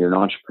business and you're an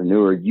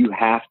entrepreneur, you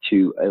have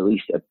to at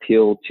least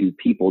appeal to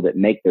people that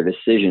make their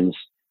decisions,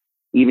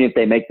 even if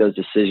they make those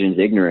decisions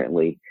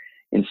ignorantly.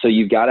 And so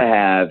you've got to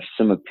have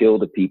some appeal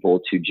to people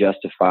to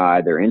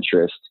justify their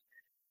interest.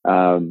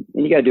 And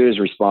you got to do it as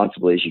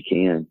responsibly as you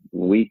can.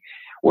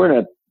 We're in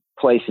a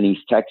place in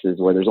East Texas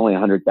where there's only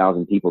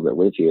 100,000 people that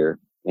live here.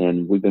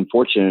 And we've been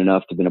fortunate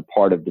enough to have been a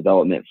part of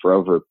development for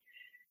over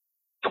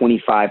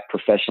 25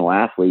 professional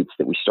athletes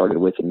that we started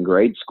with in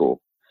grade school.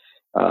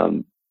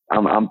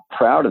 I'm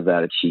proud of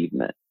that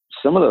achievement.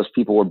 Some of those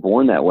people were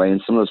born that way,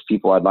 and some of those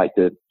people I'd like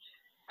to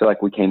feel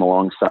like we came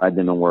alongside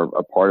them and were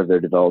a part of their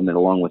development,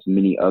 along with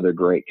many other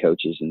great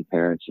coaches and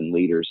parents and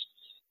leaders.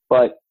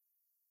 But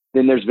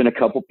then there's been a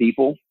couple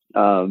people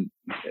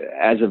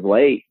as of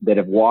late that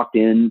have walked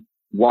in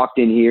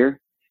here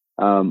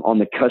on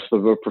the cusp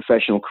of a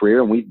professional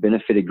career, and we've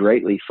benefited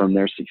greatly from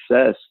their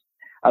success.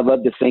 I'd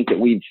love to think that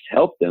we've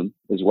helped them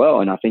as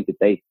well, and I think that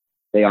they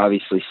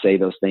obviously say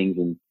those things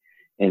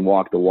and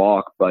walk the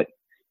walk. But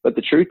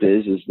the truth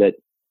is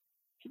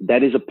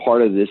that is a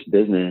part of this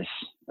business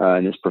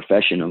and this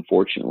profession,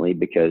 unfortunately,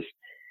 because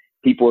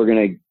people are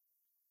going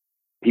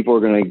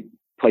to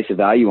place a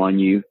value on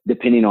you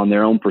depending on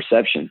their own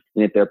perception.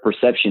 And if their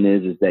perception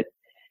is that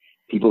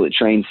people that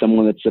train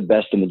someone that's the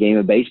best in the game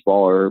of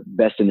baseball or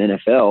best in the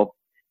NFL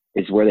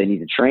is where they need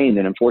to train,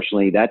 then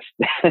unfortunately that's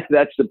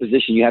the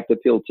position you have to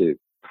appeal to.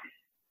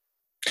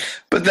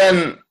 But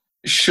then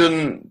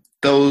shouldn't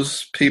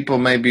those people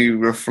maybe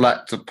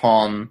reflect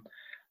upon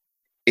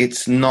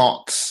it's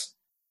not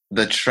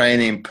the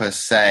training per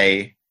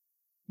se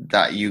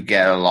that you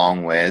get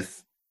along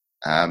with,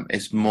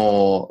 it's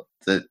more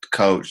the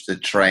coach, the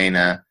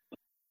trainer,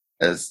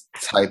 as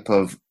type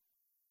of,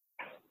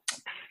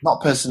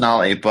 not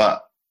personality,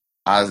 but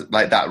as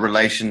like that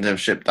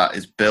relationship that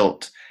is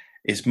built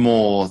is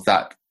more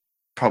that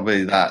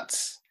probably that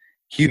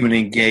human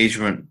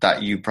engagement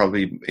that you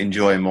probably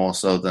enjoy more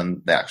so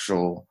than the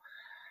actual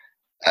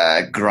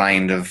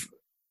grind of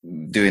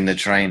doing the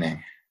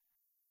training.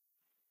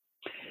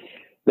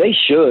 They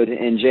should.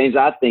 And James,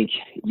 I think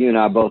you and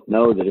I both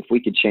know that if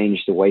we could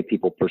change the way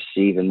people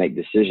perceive and make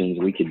decisions,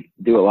 we could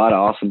do a lot of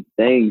awesome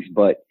things,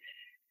 but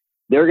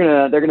they're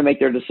going to make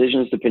their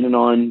decisions depending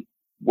on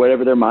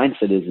whatever their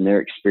mindset is and their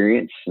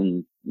experience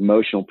and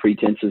emotional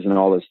pretenses and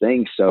all those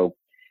things. So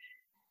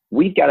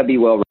we've got to be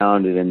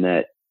well-rounded in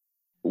that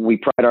we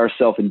pride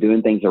ourselves in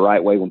doing things the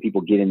right way when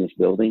people get in this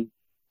building.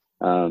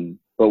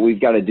 But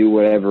we've got to do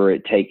whatever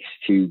it takes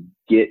to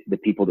get the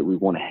people that we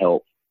want to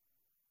help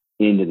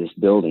into this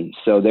building.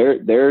 So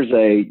there's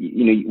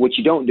what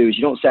you don't do is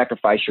you don't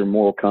sacrifice your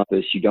moral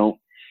compass. You don't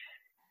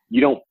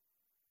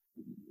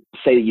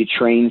say that you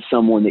train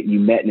someone that you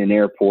met in an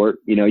airport.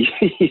 You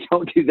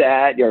don't do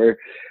that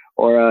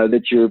or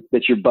that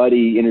your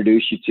buddy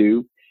introduced you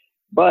to,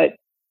 but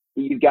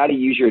you've got to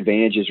use your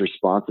advantages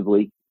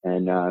responsibly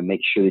and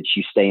make sure that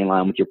you stay in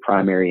line with your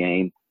primary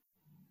aim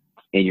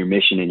and your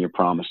mission and your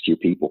promise to your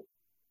people.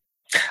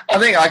 I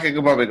think I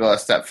could probably go a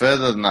step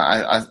further than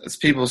that. As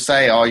people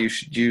say, you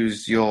should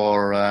use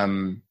your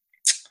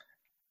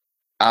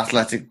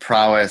athletic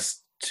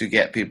prowess to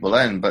get people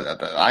in.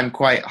 But I'm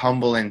quite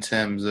humble in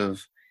terms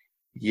of,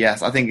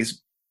 yes, I think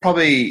it's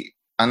probably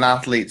an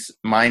athlete's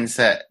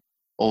mindset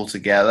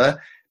altogether,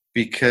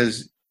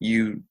 because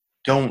you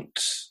don't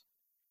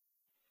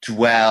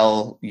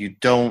dwell,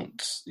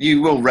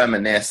 you will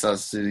reminisce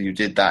as to you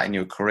did that in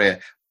your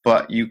career,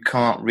 but you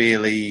can't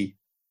really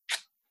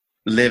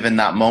live in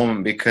that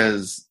moment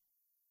because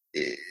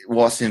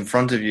what's in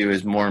front of you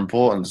is more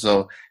important.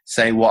 So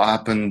say what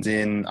happened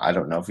in, I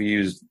don't know, if we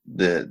use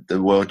the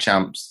world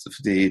champs,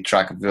 the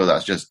track and field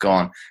that's just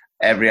gone,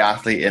 every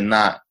athlete in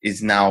that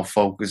is now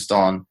focused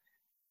on,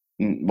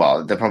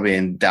 well, they're probably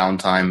in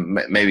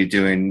downtime, maybe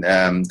doing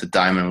the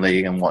Diamond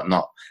League and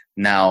whatnot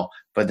now,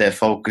 but their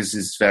focus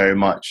is very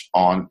much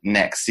on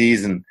next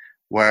season.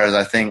 Whereas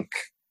I think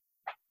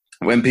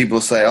when people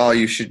say,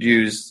 you should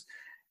use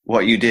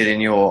what you did in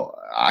your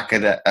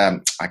athletic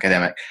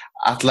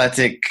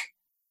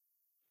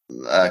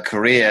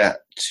career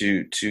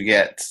to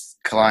get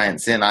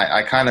clients in,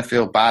 I kind of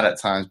feel bad at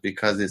times,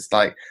 because it's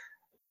like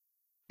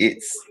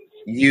it's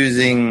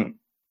using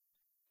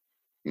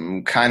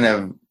kind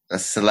of a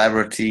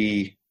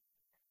celebrity-ish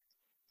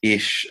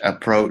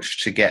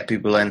approach to get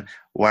people in,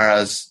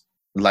 whereas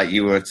like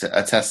you were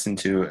attesting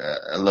to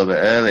a little bit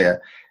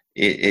earlier,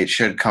 it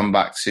should come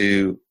back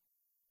to,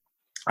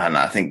 and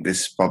I think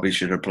this probably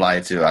should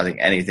apply to, I think,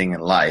 anything in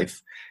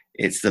life,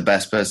 it's the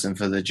best person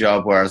for the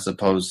job, whereas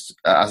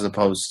as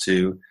opposed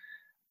to,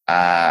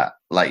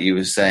 like you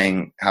were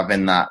saying,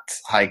 having that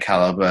high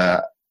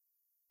caliber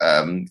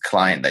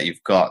client that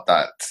you've got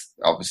that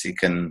obviously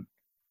can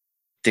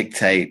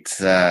dictate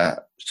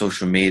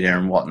social media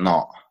and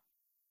whatnot.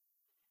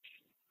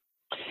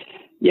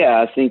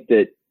 Yeah, I think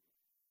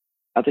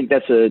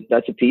that's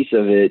a piece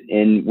of it,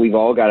 and we've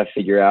all got to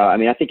figure out. I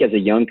mean, I think as a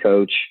young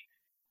coach,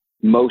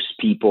 most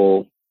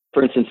people,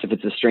 for instance, if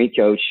it's a strength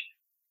coach,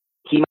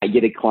 he might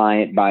get a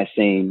client by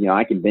saying,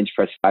 I can bench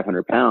press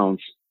 500 pounds.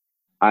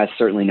 I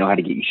certainly know how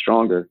to get you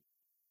stronger.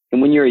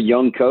 And when you're a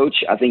young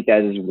coach, I think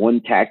that is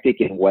one tactic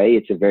and way.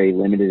 It's a very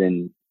limited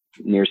and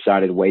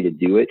nearsighted way to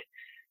do it.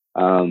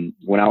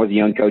 When I was a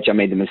young coach, I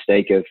made the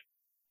mistake of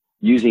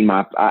using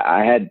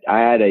I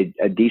had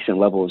a decent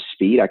level of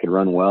speed. I could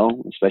run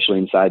well, especially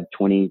inside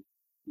 20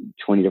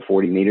 to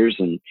 40 meters.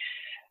 And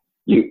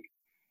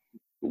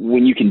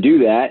when you can do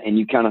that and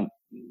you kind of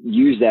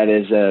use that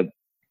as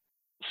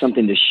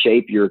something to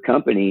shape your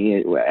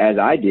company, as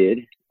I did,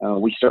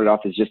 we started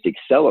off as just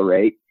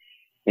Accelerate.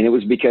 And it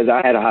was because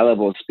I had a high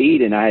level of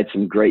speed and I had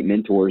some great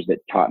mentors that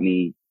taught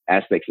me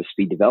aspects of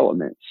speed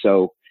development.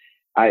 So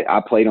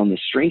I played on the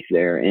strength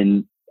there,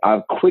 and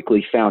I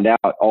quickly found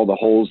out all the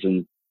holes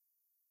and,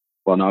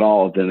 well, not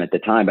all of them at the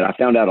time, but I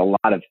found out a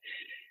lot of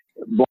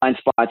blind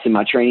spots in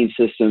my training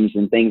systems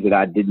and things that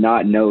I did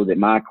not know that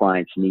my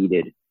clients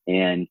needed.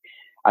 And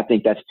I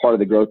think that's part of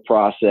the growth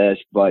process.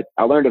 But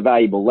I learned a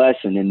valuable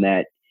lesson in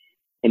that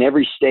in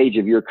every stage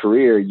of your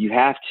career, you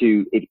have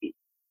to,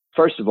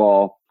 first of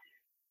all,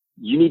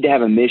 you need to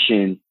have a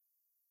mission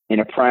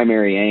and a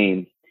primary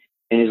aim.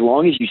 And as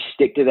long as you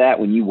stick to that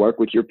when you work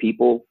with your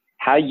people,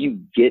 how you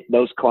get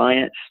those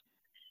clients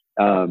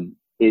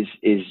is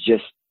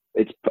just,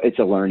 it's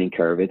a learning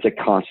curve. It's a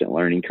constant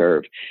learning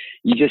curve.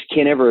 You just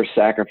can't ever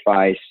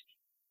sacrifice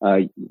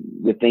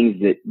the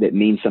things that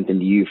mean something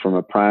to you from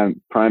a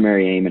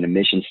primary aim and a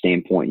mission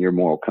standpoint, your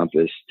moral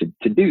compass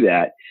to do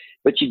that.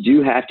 But you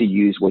do have to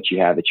use what you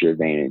have at your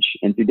advantage.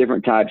 And through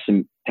different types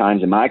and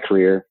times in my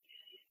career,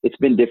 it's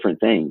been different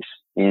things.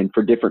 And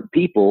for different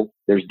people,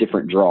 there's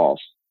different draws.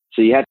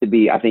 So you have to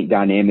be, I think,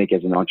 dynamic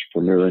as an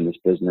entrepreneur in this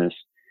business.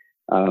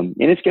 And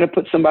it's going to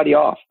put somebody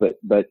off. But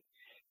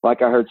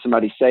like I heard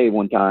somebody say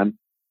one time,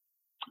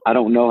 I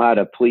don't know how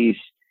to please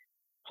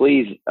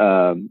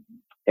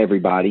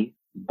everybody,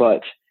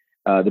 but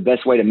the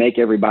best way to make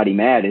everybody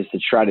mad is to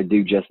try to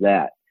do just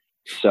that.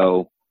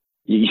 So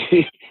you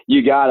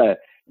gotta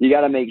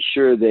make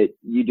sure that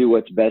you do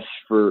what's best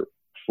for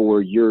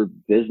your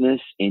business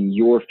and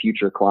your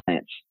future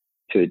clients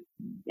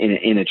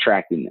in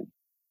attracting them.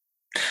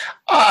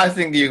 I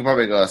think you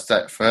probably go a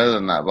step further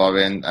than that,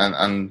 Bobby,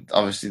 and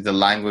obviously the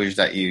language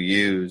that you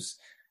use,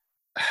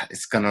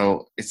 it's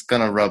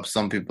gonna rub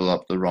some people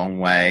up the wrong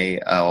way,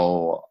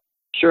 or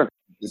sure,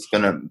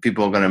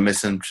 people are gonna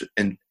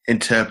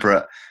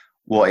misinterpret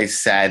what is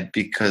said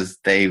because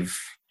they've,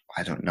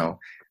 I don't know,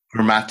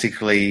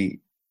 grammatically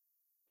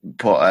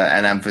put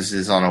an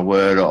emphasis on a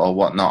word or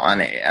whatnot,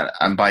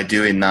 and by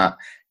doing that,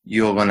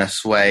 you're gonna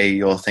sway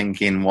your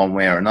thinking one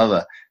way or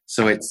another.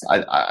 So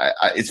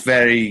it's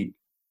very,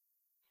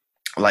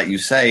 like you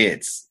say,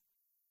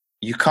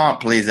 you can't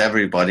please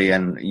everybody,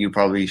 and you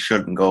probably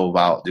shouldn't go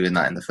about doing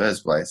that in the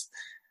first place.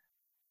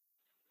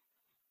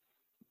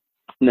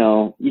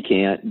 No, you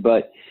can't.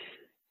 But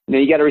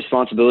you got a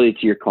responsibility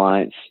to your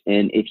clients,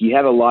 and if you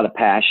have a lot of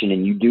passion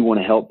and you do want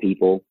to help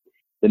people,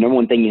 the number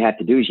one thing you have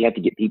to do is you have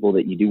to get people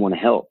that you do want to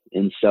help.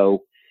 And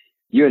so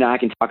you and I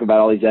can talk about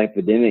all these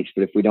academics,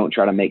 but if we don't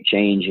try to make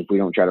change, if we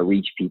don't try to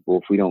reach people,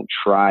 if we don't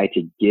try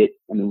to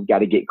we've got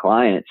to get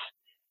clients,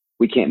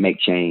 we can't make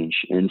change.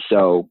 And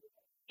so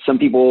some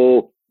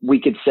people, we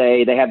could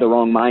say they have the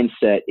wrong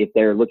mindset if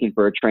they're looking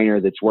for a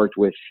trainer that's worked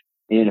with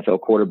an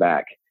NFL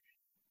quarterback.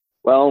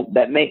 Well,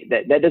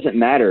 that doesn't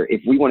matter.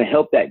 If we want to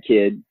help that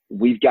kid,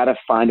 we've got to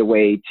find a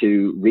way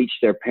to reach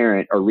their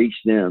parent or reach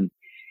them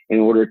in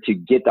order to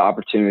get the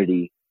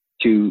opportunity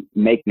to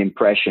make an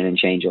impression and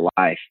change a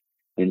life.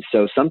 And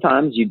so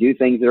sometimes you do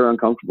things that are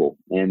uncomfortable,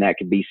 and that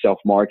could be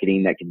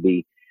self-marketing. That could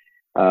be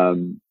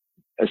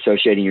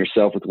associating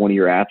yourself with one of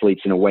your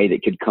athletes in a way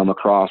that could come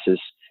across as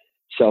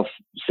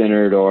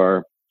self-centered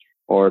or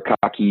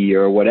cocky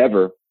or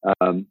whatever.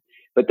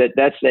 But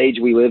that's the age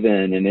we live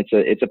in, and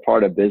it's a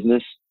part of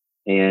business,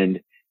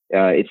 and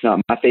it's not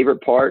my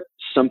favorite part.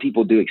 Some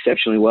people do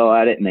exceptionally well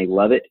at it, and they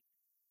love it.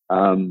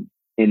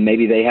 And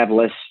maybe they have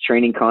less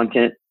training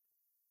content,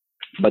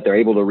 but they're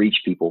able to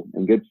reach people,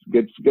 and good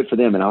for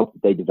them. And I hope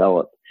that they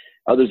develop.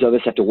 Others of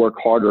us have to work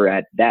harder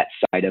at that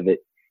side of it,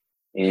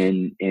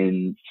 and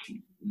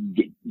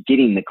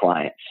getting the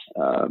clients,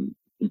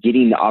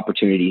 getting the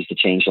opportunities to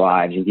change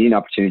lives, and getting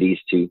opportunities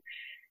to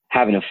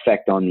have an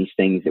effect on these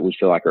things that we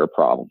feel like are a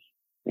problem.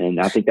 And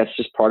I think that's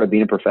just part of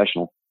being a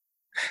professional.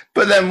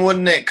 But then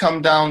wouldn't it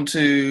come down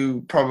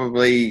to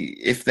probably,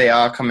 if they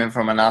are coming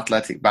from an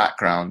athletic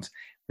background,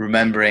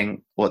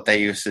 remembering what they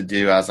used to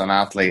do as an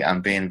athlete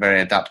and being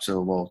very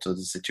adaptable to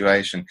the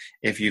situation?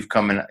 If you're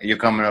coming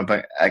up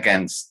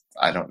against,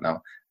 I don't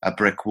know, a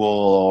brick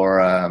wall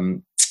or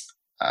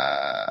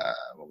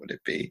what would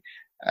it be,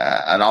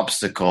 an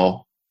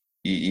obstacle,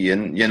 you're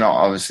not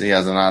obviously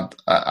as an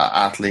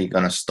athlete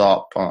going to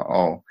stop.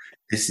 Oh,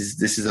 this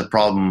is a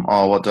problem.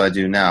 Oh, what do I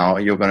do now?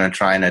 You're going to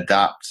try and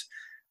adapt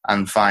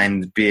and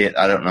find, be it,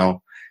 I don't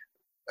know,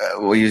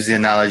 we'll use the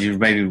analogy,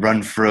 maybe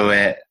run through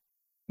it,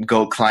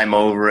 go climb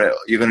over it.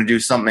 You're going to do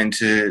something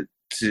to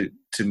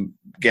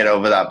get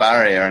over that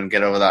barrier and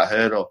get over that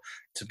hurdle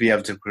to be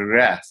able to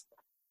progress.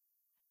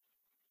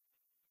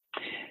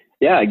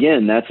 Yeah,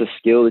 again, that's a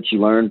skill that you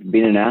learn from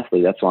being an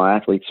athlete. That's why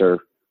athletes are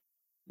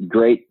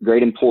great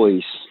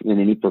employees in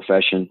any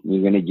profession.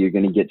 You're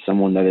gonna get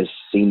someone that has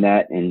seen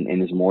that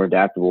and is more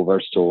adaptable,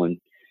 versatile,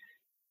 and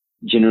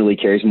generally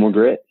carries more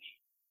grit.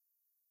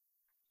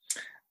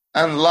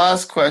 And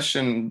last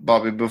question,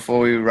 Bobby, before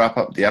we wrap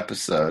up the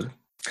episode.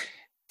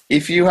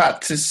 If you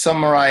had to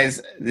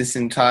summarize this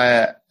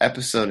entire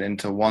episode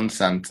into one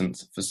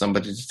sentence for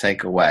somebody to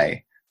take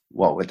away,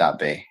 what would that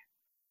be?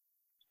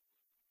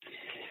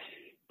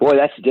 Boy,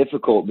 that's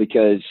difficult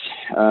because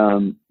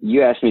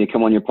you asked me to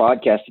come on your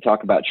podcast to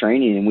talk about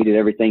training, and we did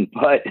everything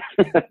but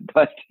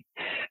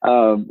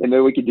and maybe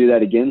we could do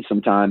that again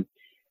sometime.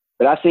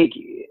 But I think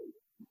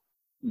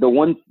the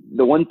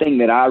one thing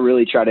that I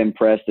really try to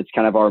impress, that's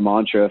kind of our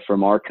mantra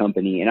from our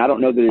company, and I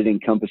don't know that it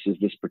encompasses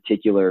this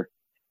particular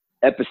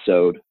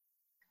episode,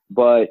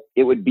 but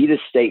it would be the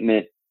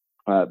statement,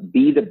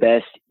 be the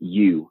best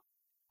you.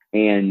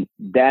 And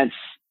that's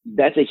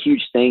a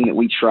huge thing that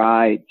we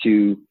try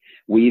to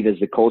weave as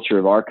the culture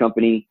of our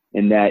company.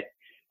 And that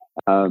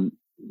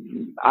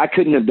I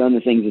couldn't have done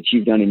the things that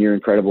you've done in your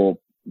incredible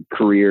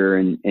career.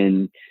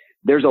 And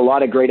there's a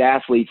lot of great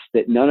athletes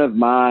that none of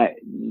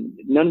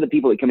the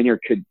people that come in here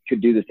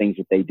could do the things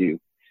that they do.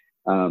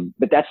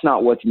 But that's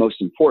not what's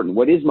most important.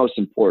 What is most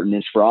important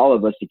is for all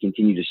of us to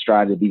continue to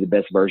strive to be the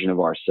best version of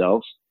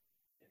ourselves.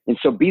 And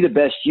so be the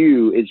best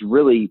you is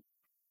really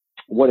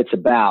what it's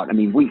about. I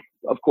mean,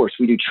 of course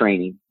we do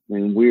training. I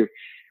mean,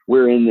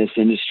 we're in this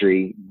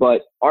industry,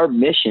 but our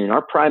mission,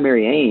 our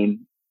primary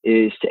aim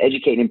is to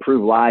educate and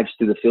improve lives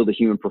through the field of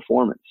human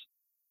performance.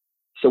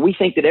 So we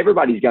think that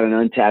everybody's got an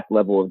untapped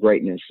level of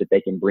greatness that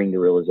they can bring to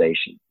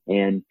realization.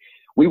 And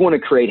we want to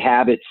create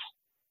habits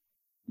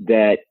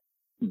that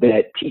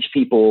teach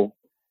people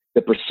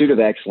the pursuit of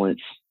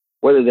excellence,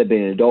 whether they've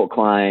been an adult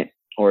client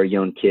or a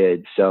young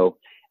kid. So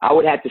I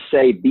would have to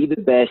say, be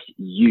the best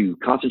you,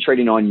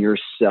 concentrating on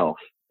yourself,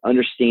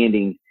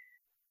 understanding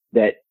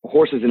that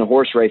horses in a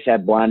horse race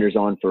have blinders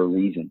on for a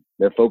reason.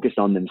 They're focused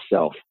on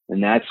themselves,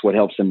 and that's what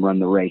helps them run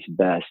the race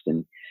best.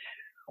 And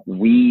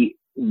we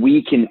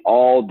can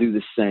all do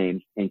the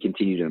same and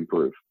continue to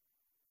improve.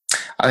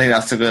 I think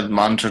that's a good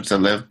mantra to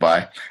live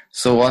by.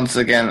 So once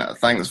again,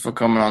 thanks for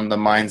coming on the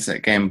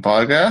Mindset Game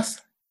podcast.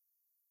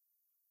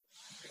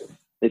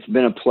 It's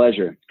been a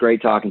pleasure.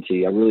 Great talking to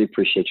you. I really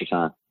appreciate your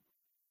time.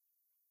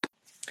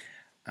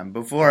 And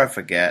before I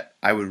forget,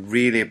 I would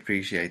really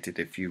appreciate it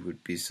if you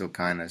would be so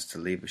kind as to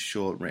leave a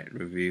short written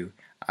review,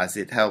 as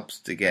it helps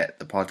to get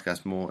the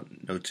podcast more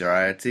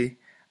notoriety,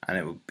 and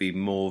it would be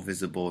more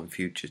visible in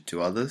future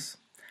to others,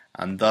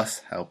 and thus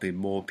helping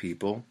more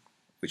people,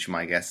 which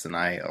my guests and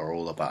I are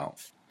all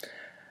about.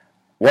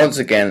 Once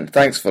again,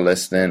 thanks for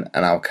listening,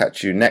 and I'll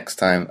catch you next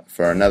time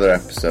for another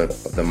episode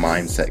of the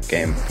Mindset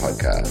Game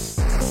podcast.